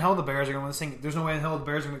no way in hell the Bears are going to win this thing. There's no way in hell the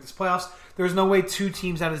Bears are going to make this playoffs. There's no way 2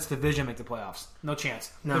 teams out of this division make the playoffs. No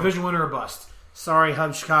chance. No. Division winner or bust. Sorry,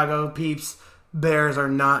 Hub Chicago peeps. Bears are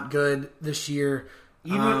not good this year.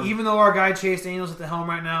 Even though our guy Chase Daniels at the helm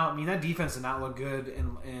right now, I mean that defense did not look good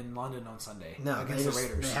in London on Sunday against the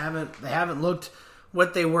Raiders. They haven't looked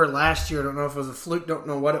what they were last year. I don't know if it was a fluke. Don't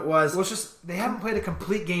know what it was. Well, it's just they haven't played a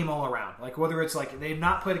complete game all around. Like whether it's like they've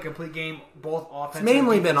not played a complete game, both offense. It's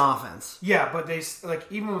mainly been offense. Yeah, but they like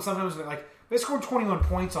even when sometimes like they scored 21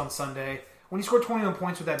 points on Sunday. When you score 21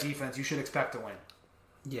 points with that defense, you should expect to win.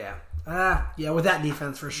 Yeah, with that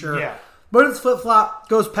defense for sure. Yeah. But it's flip-flop.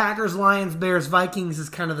 Goes Packers, Lions, Bears, Vikings is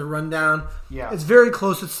kind of the rundown. Yeah. It's very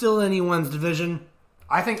close. It's still anyone's division.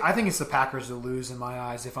 I think it's the Packers that lose in my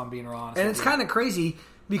eyes, if I'm being honest. And it's kind of crazy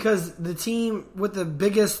because the team with the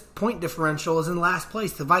biggest point differential is in last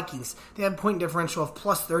place, the Vikings. They have a point differential of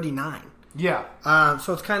plus 39. Yeah.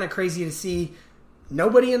 So it's kind of crazy to see.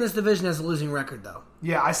 Nobody in this division has a losing record, though.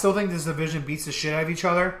 Yeah, I still think this division beats the shit out of each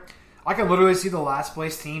other. I can literally see the last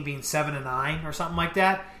place team being 7-9 or something like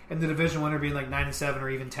that, and the division winner being like 9-7 or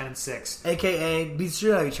even 10-6. AKA beats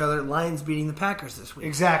shit out of each other. Lions beating the Packers this week.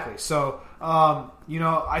 Exactly. So,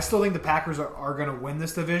 I still think the Packers are going to win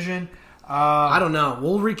this division. I don't know.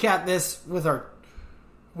 We'll recap this with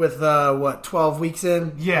 12 weeks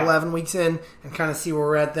in, 11 weeks in, and kind of see where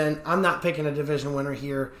we're at then. I'm not picking a division winner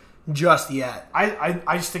here just yet.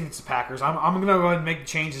 I just think it's the Packers. I'm going to go ahead and make the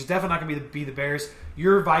change. It's definitely not going to be the Bears.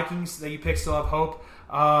 Your Vikings that you pick still have hope.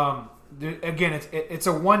 Again, it's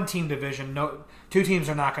a 1-team division. No, 2 teams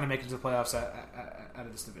are not going to make it to the playoffs out of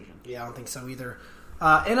this division. Yeah, I don't think so either.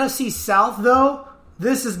 NFC South, though,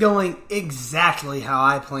 this is going exactly how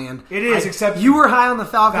I planned. It is, except you were high on the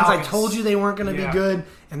Falcons. I told you they weren't going to be good,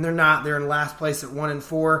 and they're not. They're in last place at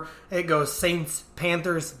 1-4. It goes Saints,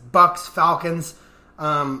 Panthers, Bucks, Falcons.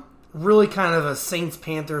 really kind of a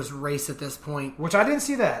Saints-Panthers race at this point. Which I didn't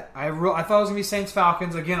see that. I thought it was going to be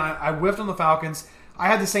Saints-Falcons. Again, I whiffed on the Falcons. I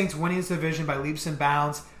had the Saints winning this division by leaps and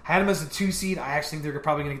bounds. I had them as a 2 seed. I actually think they're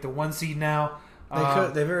probably going to get the 1 seed now.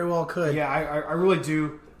 They very well could. Yeah, I really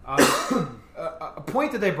do. A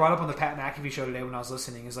point that they brought up on the Pat McAfee show today when I was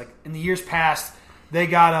listening is like in the years past they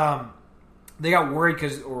got worried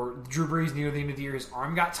because Drew Brees near the end of the year his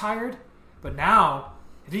arm got tired, but now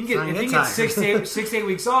if he can get 6 to 8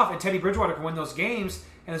 weeks off and Teddy Bridgewater can win those games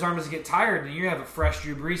and his arm doesn't get tired, then you have a fresh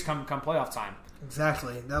Drew Brees come playoff time.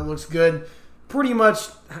 Exactly, that looks good. Pretty much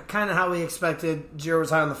kind of how we expected. Gio was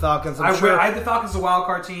high on the Falcons. I had the Falcons as a wild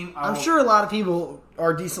card team. I'm sure a lot of people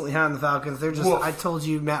are decently high on the Falcons. They're just, I told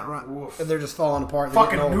you, Matt Ryan, they're just falling apart.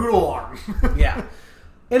 Fucking noodle arm. Yeah.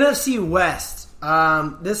 NFC West.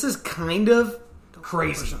 This is kind of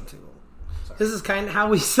crazy. This is kind of how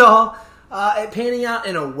we saw it panning out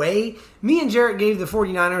in a way. Me and Jarrett gave the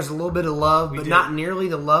 49ers a little bit of love, but not nearly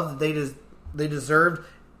the love that they deserved.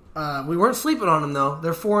 We weren't sleeping on them, though.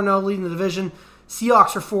 They're 4-0 leading the division.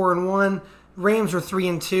 Seahawks are 4-1. Rams are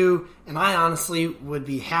 3-2. And I honestly would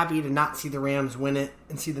be happy to not see the Rams win it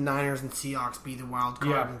and see the Niners and Seahawks be the wild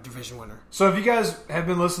card and division winner. So if you guys have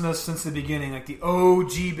been listening to us since the beginning, like the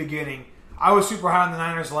OG beginning, I was super high on the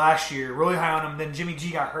Niners last year, really high on them. Then Jimmy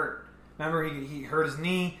G got hurt. Remember, he hurt his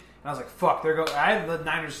knee, and I was like, fuck, there go. I had the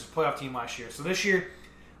Niners as a playoff team last year. So this year,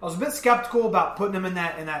 I was a bit skeptical about putting them in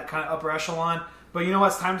that kind of upper echelon. But you know what?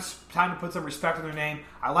 It's time to put some respect on their name.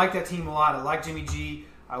 I like that team a lot. I like Jimmy G.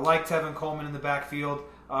 I like Tevin Coleman in the backfield.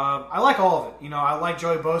 I like all of it. You know, I like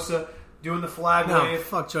Joey Bosa doing the flag wave.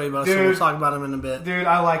 Fuck Joey Bosa. We'll talk about him in a bit. Dude,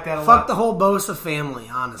 I like that a lot. Fuck the whole Bosa family,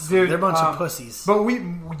 honestly. Dude, they're a bunch of pussies. But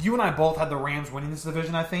you and I both had the Rams winning this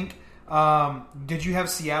division, I think. Did you have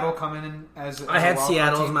Seattle come in as I had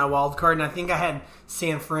Seattle as my wild card, and I think I had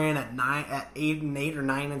San Fran at 8-8 or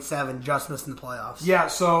 9-7, just missing the playoffs. Yeah,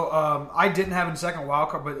 so I didn't have a second wild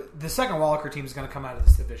card, but the second wild card team is going to come out of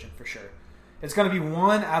this division for sure. It's going to be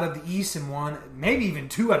one out of the East and one, maybe even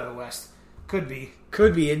two out of the West. Could be.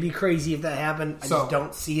 It'd be crazy if that happened. I just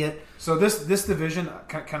don't see it. So this division,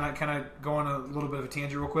 can I go on a little bit of a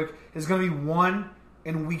tangent real quick? Is going to be won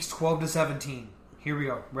in weeks 12 to 17. Here we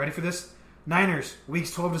go. Ready for this? Niners,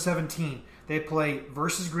 weeks 12 to 17. They play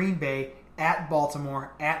versus Green Bay, at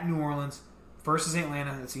Baltimore, at New Orleans, versus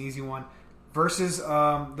Atlanta. That's an easy one. Versus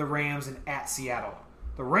the Rams and at Seattle.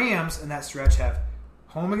 The Rams in that stretch have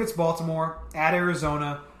home against Baltimore, at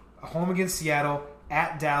Arizona, home against Seattle,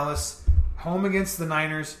 at Dallas, home against the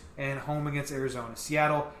Niners, and home against Arizona.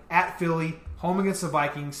 Seattle, at Philly, home against the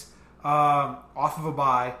Vikings, off of a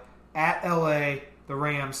bye, at LA, the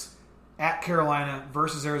Rams, at Carolina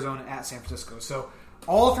versus Arizona, at San Francisco. So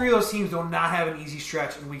all three of those teams do not have an easy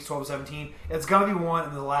stretch in weeks 12 to 17. It's going to be one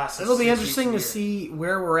in the last 6 It'll be interesting to see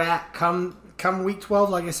where we're at come week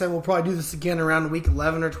 12. Like I said, we'll probably do this again around week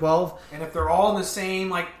 11 or 12. And if they're all in the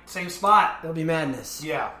same spot, it'll be madness.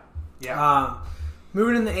 Yeah.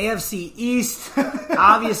 Moving in the AFC East,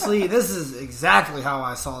 obviously, this is exactly how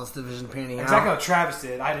I saw this division panning out. Exactly how Travis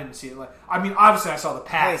did. I didn't see it. Obviously, I saw the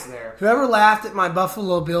Pats there. Whoever laughed at my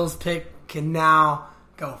Buffalo Bills pick can now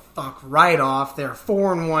go fuck right off. They're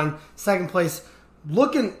 4-1, second place.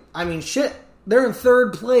 They're in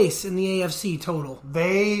third place in the AFC total.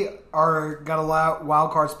 They got a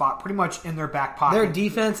wild card spot pretty much in their back pocket. Their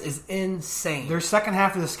defense is insane. Their second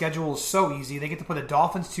half of the schedule is so easy. They get to play the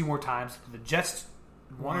Dolphins 2 more times, the Jets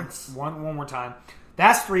one more time.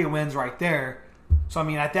 That's 3 wins right there. So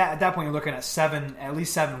at that point, you're looking at at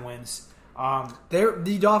least 7 wins.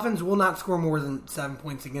 The Dolphins will not score more than 7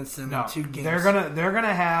 points against them in 2 games. They're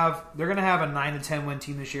gonna have a 9 to 10 win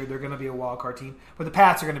team this year. They're gonna be a wild card team, but the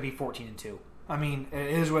Pats are gonna be 14-2. It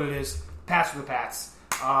is what it is. Pats for the Pats.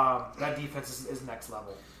 That defense is next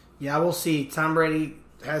level. Yeah, we'll see. Tom Brady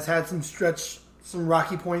has had some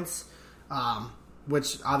rocky points,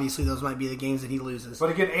 which obviously those might be the games that he loses.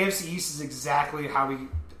 But again, AFC East is exactly how we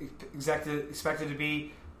expected to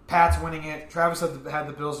be. Pats winning it. Travis had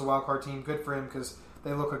the Bills as a wild card team. Good for him because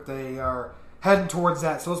they look like they are heading towards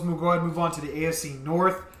that. So let's go ahead and move on to the AFC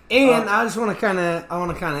North. And I just want to kind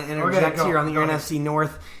of interject here on the NFC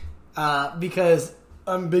North because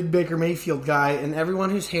I'm a big Baker Mayfield guy, and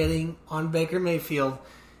everyone who's hating on Baker Mayfield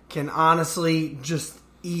can honestly just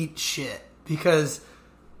eat shit because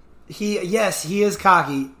he is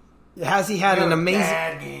cocky. Has he had an amazing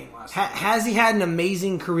bad game last night? Has he had an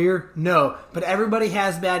amazing career? No, but everybody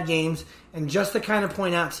has bad games. And just to kind of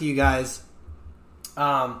point out to you guys,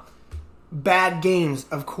 bad games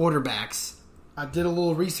of quarterbacks. I did a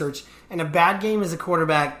little research, and a bad game as a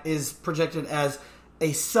quarterback is projected as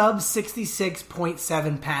a sub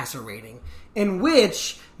 66.7 passer rating, in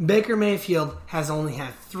which Baker Mayfield has only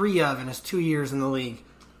had 3 of in his 2 years in the league.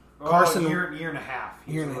 Year and a half.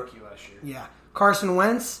 He was a rookie last year. Yeah. Carson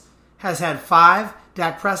Wentz has had 5.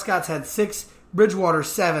 Dak Prescott's had 6. Bridgewater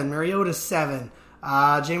 7. Mariota 7.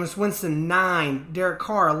 Jameis Winston 9. Derek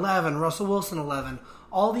Carr 11. Russell Wilson 11.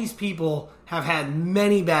 All these people have had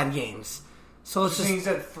many bad games. So it's just... He's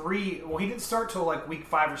had 3... Well, he didn't start till like week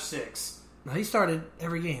 5 or 6. No, he started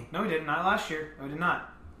every game. No, he didn't. Not last year. No, he did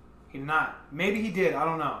not. He did not. Maybe he did. I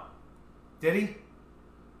don't know. Did he?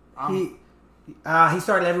 He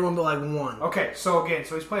started everyone but like 1. Okay, so again,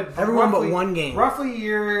 he's played everyone but 1 game. Roughly a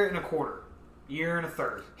year and a quarter. Year and a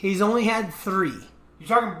third. He's only had 3. You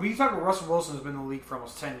talking about Russell Wilson has been in the league for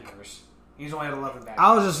almost 10 years. He's only had 11 back.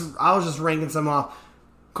 I was just ranking some off.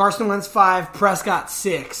 Carson Wentz 5, Prescott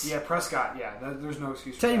 6. Yeah, Prescott. Yeah, there's no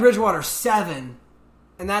excuse for Teddy that. Bridgewater 7,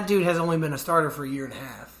 and that dude has only been a starter for a year and a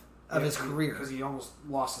half of his career because he almost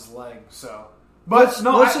lost his leg. So, let's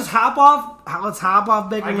just hop off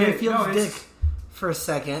Baker Mayfield's dick for a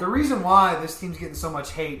second. The reason why this team's getting so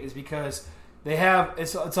much hate is because they have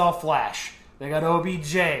it's all flash. They got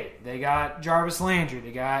OBJ, they got Jarvis Landry,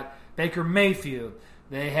 they got Baker Mayfield,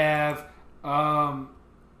 they have fucking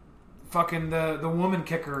the woman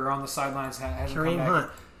kicker on the sidelines hasn't Kareem come back.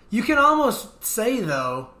 Hunt. You can almost say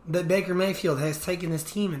though that Baker Mayfield has taken his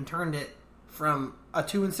team and turned it from a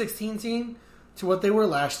 2-16 team to what they were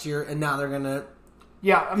last year, and now they're gonna.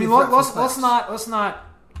 Yeah, I mean, let's not.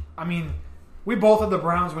 I mean, we both have the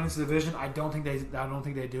Browns winning the division. I don't think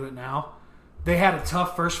they do it now. They had a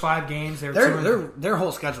tough first 5 games. Their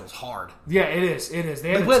whole schedule is hard. Yeah, it is.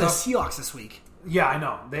 They play the Seahawks this week. Yeah, I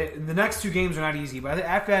know. The next 2 games are not easy, but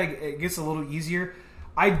after that it gets a little easier.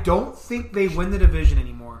 I don't think they win the division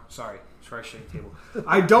anymore. Sorry, I shake the table.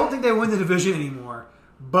 I don't think they win the division anymore,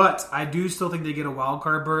 but I do still think they get a wild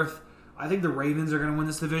card berth. I think the Ravens are going to win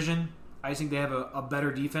this division. I just think they have a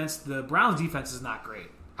better defense. The Browns' defense is not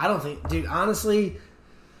great. I don't think, dude. Honestly,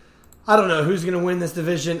 I don't know who's going to win this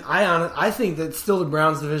division. I think that it's still the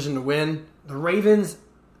Browns' division to win. The Ravens,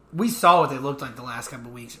 we saw what they looked like the last couple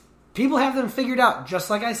of weeks. People have them figured out, just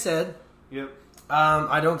like I said. Yep.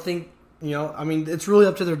 I don't think, it's really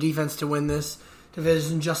up to their defense to win this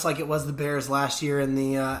division, just like it was the Bears last year in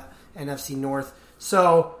the NFC North.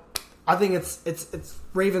 So I think it's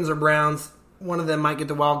Ravens or Browns. One of them might get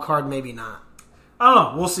the wild card, maybe not. I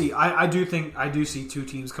don't know. We'll see. I do see 2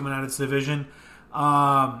 teams coming out of this division.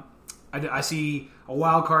 I see a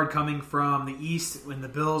wild card coming from the East in the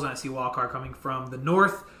Bills, and I see a wild card coming from the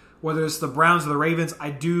North. Whether it's the Browns or the Ravens,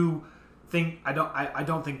 I don't think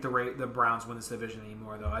the Browns win this division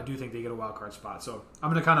anymore, though. I do think they get a wild card spot. So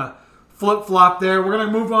I'm going to kind of flip flop there. We're going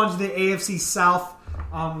to move on to the AFC South,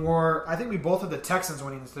 where I think we both had the Texans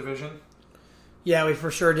winning this division. Yeah, we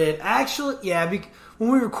for sure did. Actually, yeah,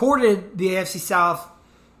 when we recorded the AFC South,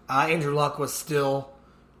 Andrew Luck was still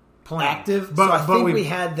active, but I think we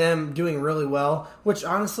had them doing really well, which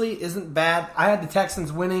honestly isn't bad. I had the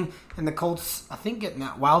Texans winning and the Colts, I think, getting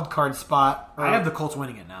that wild card spot. I have the Colts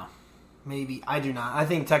winning it now. Maybe. I do not. I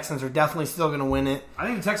think Texans are definitely still going to win it. I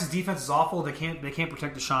think the Texans defense is awful. They can't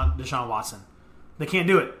protect Deshaun Watson. They can't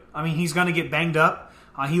do it. I mean, he's going to get banged up.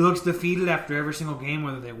 He looks defeated after every single game,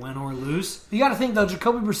 whether they win or lose. You got to think, though,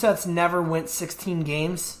 Jacoby Brissett's never went 16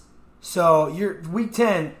 games. So, week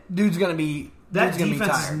 10, dude's going to be That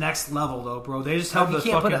defense is next level, though, bro. They just held the fucking...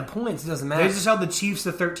 You can't put up points. It doesn't matter. They just held the Chiefs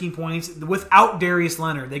to 13 points without Darius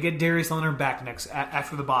Leonard. They get Darius Leonard back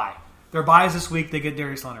after the bye. Their bye is this week. They get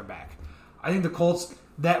Darius Leonard back. I think the Colts,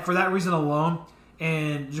 for that reason alone,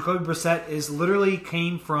 and Jacoby Brissett literally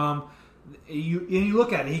came from... You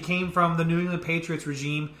look at it. He came from the New England Patriots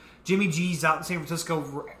regime. Jimmy G's out in San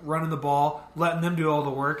Francisco running the ball, letting them do all the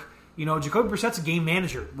work. Jacoby Brissett's a game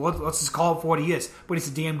manager. Let's just call it for what he is. But he's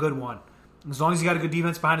a damn good one. As long as he got a good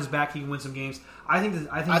defense behind his back, he can win some games.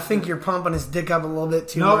 I think you're pumping his dick up a little bit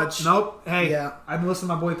too much. Nope. Hey, yeah. I've been listening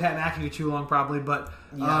to my boy Pat McAfee too long, probably, but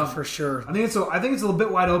for sure. I think it's a little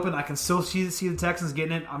bit wide open. I can still see the Texans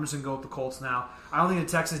getting it. I'm just gonna go with the Colts now. I don't think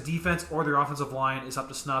the Texans defense or their offensive line is up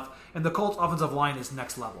to snuff, and the Colts offensive line is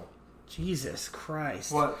next level. Jesus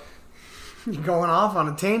Christ! What? You're going off on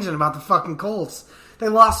a tangent about the fucking Colts. They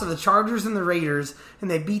lost to the Chargers and the Raiders,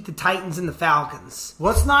 and they beat the Titans and the Falcons.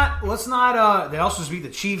 Let's not. They also just beat the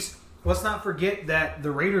Chiefs. Let's not forget that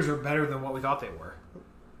the Raiders are better than what we thought they were.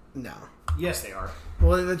 No. Yes, they are.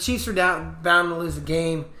 Well, the Chiefs are bound to lose a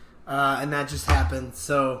game, and that just happened.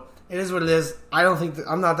 So it is what it is.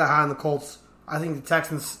 I'm not that high on the Colts. I think the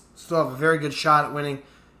Texans still have a very good shot at winning,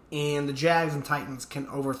 and the Jags and Titans can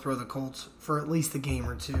overthrow the Colts for at least a game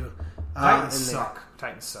or two. Titans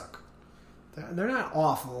suck. They're not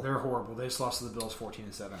awful. They're horrible. They just lost to the Bills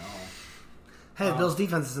 14-7 at home. Hey, the Bills'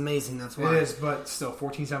 defense is amazing. That's why. It is, but still,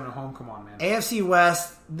 14-7 at home. Come on, man. AFC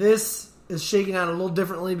West, this is shaking out a little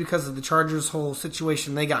differently because of the Chargers' whole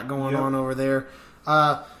situation they got going on over there.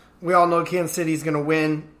 We all know Kansas City's going to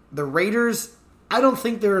win. The Raiders, I don't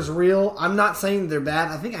think they're as real. I'm not saying they're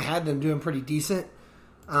bad. I think I had them doing pretty decent.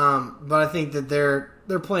 But I think that they're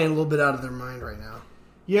playing a little bit out of their mind right now.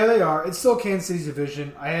 Yeah, they are. It's still Kansas City's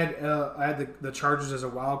division. I had the Chargers as a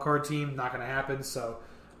wild card team. Not going to happen. So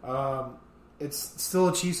it's still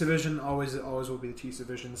a Chiefs division. Always will be the Chiefs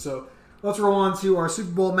division. So let's roll on to our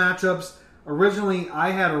Super Bowl matchups. Originally, I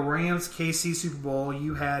had a Rams-KC Super Bowl.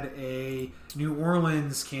 You had a New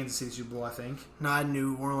Orleans-Kansas City Super Bowl, I think. Not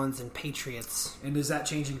New Orleans and Patriots. And is that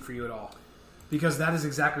changing for you at all? Because that is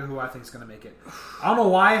exactly who I think is going to make it. I don't know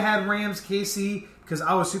why I had Rams-KC, because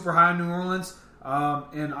I was super high on New Orleans.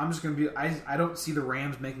 And I'm just going to be... I don't see the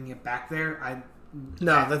Rams making it back there.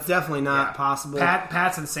 No, that's definitely not possible.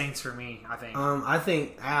 Pats and Saints for me, I think. I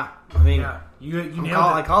think, you nailed it.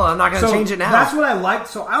 I call it. I'm not going to change it now. That's what I liked.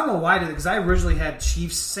 So I don't know why I did it, because I originally had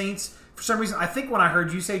Chiefs Saints. For some reason, I think when I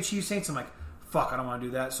heard you say Chiefs Saints, I'm like, fuck, I don't want to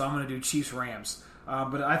do that. So I'm going to do Chiefs Rams.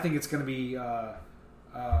 But I think it's going to be,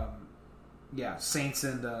 Saints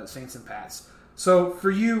and Pats. So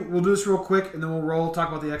for you, we'll do this real quick, and then we'll talk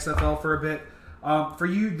about the XFL for a bit. For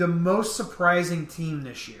you, the most surprising team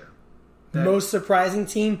this year. Most surprising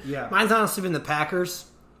team? Yeah. Mine's honestly been the Packers.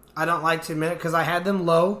 I don't like to admit it because I had them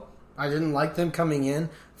low. I didn't like them coming in.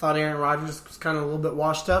 Thought Aaron Rodgers was kind of a little bit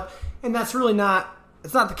washed up. And that's really not...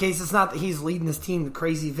 It's not the case. It's not that he's leading his team to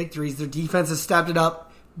crazy victories. Their defense has stepped it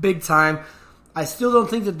up big time. I still don't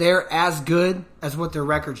think that they're as good as what their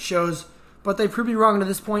record shows. But they proved me wrong to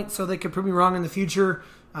this point, so they could prove me wrong in the future.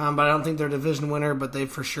 But I don't think they're a division winner, but they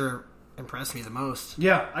for sure impressed me the most.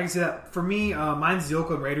 Yeah, I can see that. For me, mine's the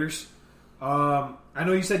Oakland Raiders. I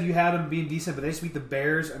know you said you had them being decent, but they just beat the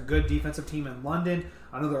Bears, a good defensive team in London.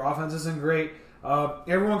 I know their offense isn't great.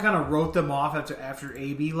 Everyone kind of wrote them off after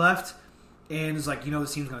AB left, and it's like,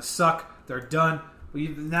 this team's going to suck. They're done.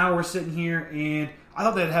 Now we're sitting here, and I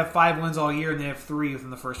thought they'd have 5 wins all year, and they have 3 within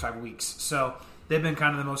the first 5 weeks. So they've been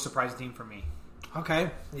kind of the most surprising team for me. Okay,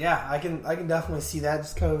 yeah, I can definitely see that.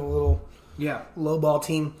 Just kind of a little low ball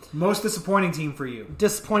team. Most disappointing team for you?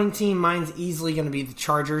 Disappointing team, mine's easily going to be the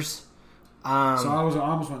Chargers. So I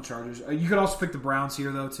almost went Chargers. You could also pick the Browns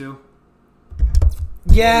here, though, too.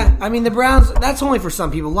 Yeah, I mean, the Browns, that's only for some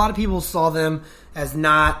people. A lot of people saw them as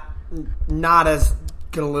not as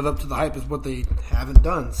going to live up to the hype as what they haven't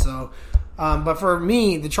done. So, but for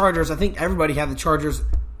me, the Chargers, I think everybody had the Chargers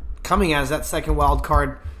coming as that second wild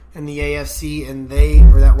card in the AFC, and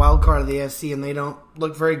that wild card of the AFC, and they don't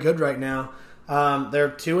look very good right now. They're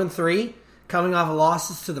 2-3, coming off of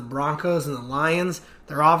losses to the Broncos and the Lions.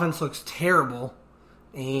 Their offense looks terrible,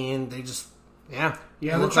 and they just, it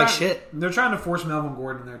looks like shit. They're trying to force Melvin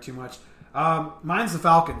Gordon in there too much. Mine's the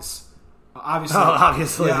Falcons, obviously.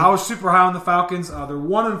 Obviously. Yeah, I was super high on the Falcons. They're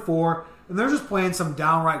 1-4, and they're just playing some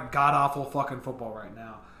downright god-awful fucking football right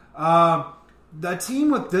now. The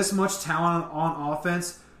team with this much talent on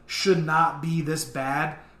offense should not be this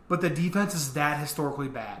bad, but the defense is that historically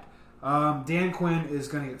bad. Dan Quinn is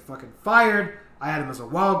going to get fucking fired. I had him as a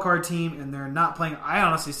wild card team, and they're not playing.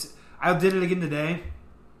 I did it again today.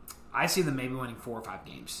 I see them maybe winning 4 or 5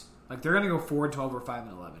 games. Like, they're going to go 4-12 or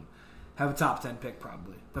 5-11. Have a top 10 pick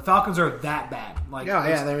probably. The Falcons are that bad. Like,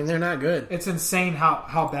 they're not good. It's insane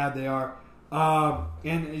how bad they are.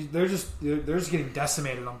 And they're just getting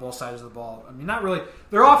decimated on both sides of the ball. I mean, not really.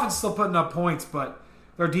 Their offense is still putting up points, but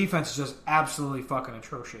their defense is just absolutely fucking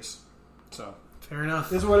atrocious. So fair enough.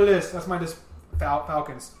 This is what it is. That's my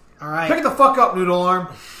Falcons. All right, pick the fuck up, Noodle Arm.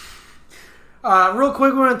 Real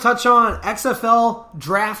quick, we're going to touch on XFL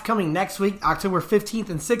draft coming next week, October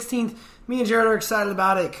 15th and 16th. Me and Jared are excited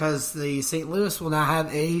about it because the St. Louis will now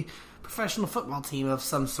have a professional football team of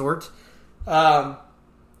some sort. So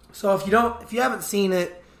if you haven't seen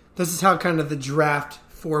it, this is how kind of the draft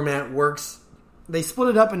format works. They split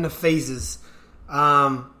it up into phases.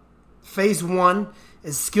 Phase 1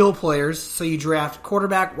 is skill players, so you draft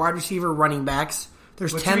quarterback, wide receiver, running backs.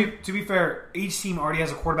 There's 10. To be fair, each team already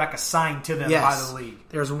has a quarterback assigned to them by the league.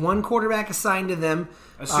 There's one quarterback assigned to them.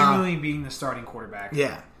 Assuming being the starting quarterback.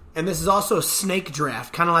 Yeah. And this is also a snake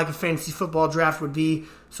draft, kind of like a fantasy football draft would be.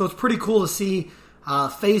 So it's pretty cool to see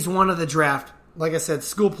phase 1 of the draft. Like I said,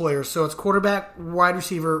 skill players. So it's quarterback, wide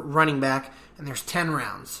receiver, running back, and there's 10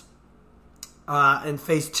 rounds. In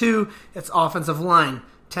phase 2, it's offensive line.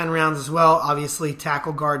 10 rounds as well. Obviously,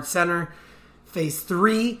 tackle, guard, center. Phase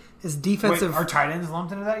 3 is defensive. Wait, are tight ends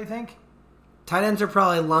lumped into that, you think? Tight ends are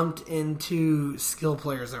probably lumped into skill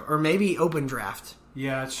players, or maybe open draft.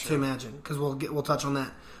 Yeah, that's true. To imagine, because we'll touch on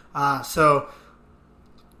that. So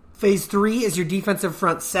phase 3 is your defensive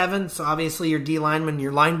front 7. So obviously your D linemen,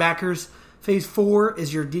 your linebackers. Phase 4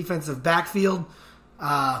 is your defensive backfield.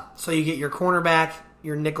 So you get your cornerback,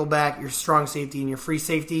 your nickelback, your strong safety, and your free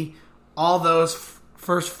safety. All those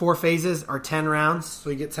first 4 phases are 10 rounds.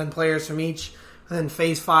 So you get 10 players from each. And then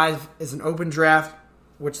phase 5 is an open draft,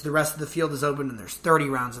 which the rest of the field is open, and there's 30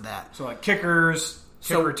 rounds of that. So like kickers,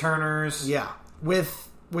 returners. Yeah.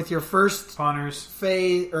 With your first punters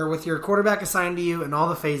phase, or with your quarterback assigned to you and all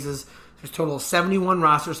the phases, there's a total of 71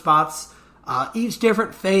 roster spots. Each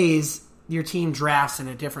different phase, your team drafts in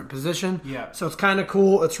a different position. Yeah. So it's kind of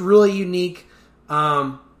cool. It's really unique.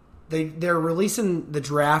 They're releasing the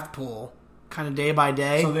draft pool kind of day by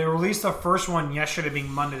day. So they released the first one yesterday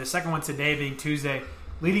being Monday, the second one today being Tuesday,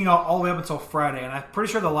 leading all the way up until Friday. And I'm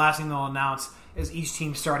pretty sure the last thing they'll announce is each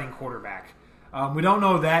team starting quarterback. We don't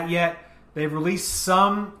know that yet. They've released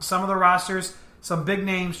some of the rosters, some big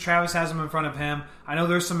names. Travis has them in front of him. I know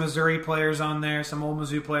there's some Missouri players on there, some old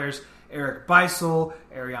Mizzou players. Eric Beisel,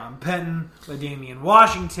 Ariane Penton, LaDamian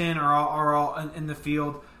Washington are all in the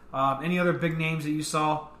field. Any other big names that you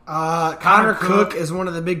saw? Connor Cook is one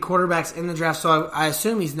of the big quarterbacks in the draft, so I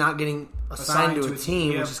assume he's not getting assigned to a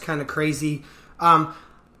team, which is kind of crazy.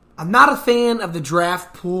 I'm not a fan of the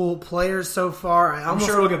draft pool players so far. I'm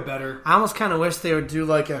sure it'll get better. I almost kind of wish they would do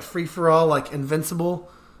like a free-for-all, like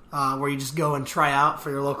Invincible, where you just go and try out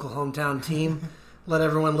for your local hometown team. Let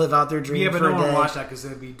everyone live out their dream for a day. Yeah, but no one will watch that because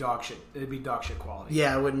it'd be dog shit. It'd be dog shit quality.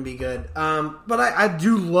 Yeah, it wouldn't be good. But I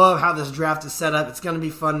do love how this draft is set up. It's going to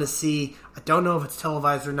be fun to see. I don't know if it's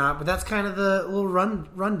televised or not, but that's kind of the little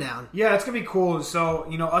rundown. Yeah, it's going to be cool. So,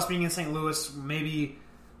 us being in St. Louis, maybe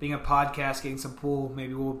being a podcast, getting some pool,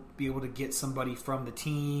 maybe we'll be able to get somebody from the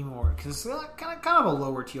team, or because it's kind of a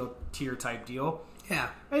lower tier type deal. Yeah,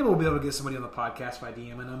 maybe we'll be able to get somebody on the podcast by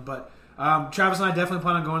DMing them. But Travis and I definitely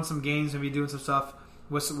plan on going to some games, maybe doing some stuff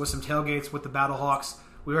with some tailgates with the Battlehawks.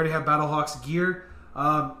 We already have Battlehawks gear.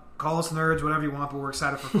 Call us nerds, whatever you want, but we're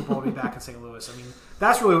excited for football to be back in St. Louis. I mean,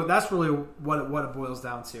 that's really what it boils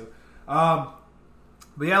down to. But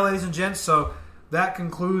yeah, ladies and gents, so that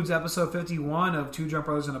concludes episode 51 of Two Drunk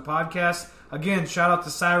Brothers in a Podcast. Again, shout out to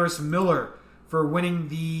Cyrus Miller for winning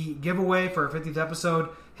the giveaway for our 50th episode.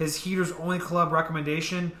 His Heaters Only Club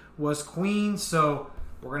recommendation was Queen, so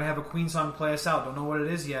we're going to have a Queen song play us out. Don't know what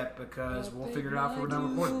it is yet because we'll figure it out for we're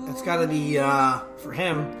done recording. It's got to be, for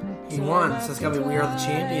him, he won, so it's got to be We Are the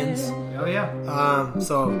Champions. Oh, yeah.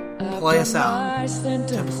 So play us out.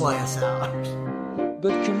 To play us out.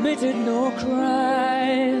 But committed no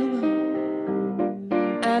crime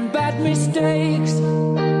and bad mistakes.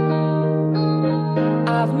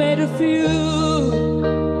 I've made a few.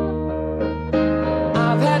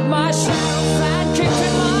 I've had my share of fat kicks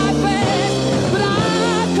in my face, but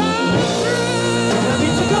I've come through. And I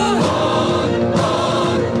need to go on.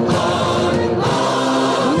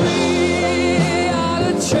 We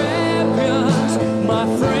are the champions, my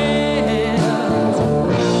friends,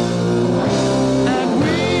 and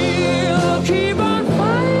we'll keep on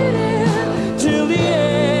fighting till the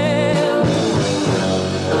end.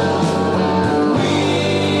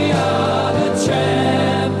 We are the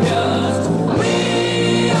champions.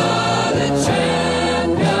 We are the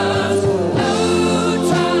champions. No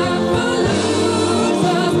time for losers,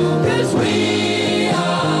 'cause we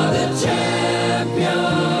are the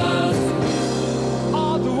champions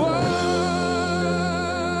of the world.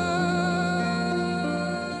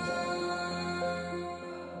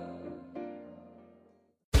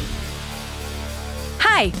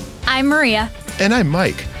 Hi, I'm Maria. And I'm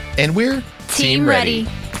Mike. And we're Team Ready.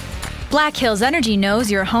 Black Hills Energy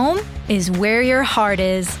knows your home is where your heart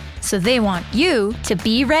is, so they want you to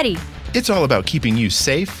be ready. It's all about keeping you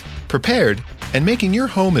safe, prepared, and making your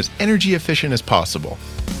home as energy efficient as possible.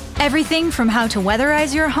 Everything from how to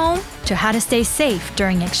weatherize your home to how to stay safe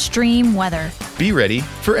during extreme weather. Be ready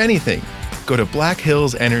for anything. Go to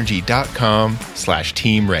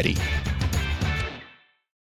blackhillsenergy.com/teamready.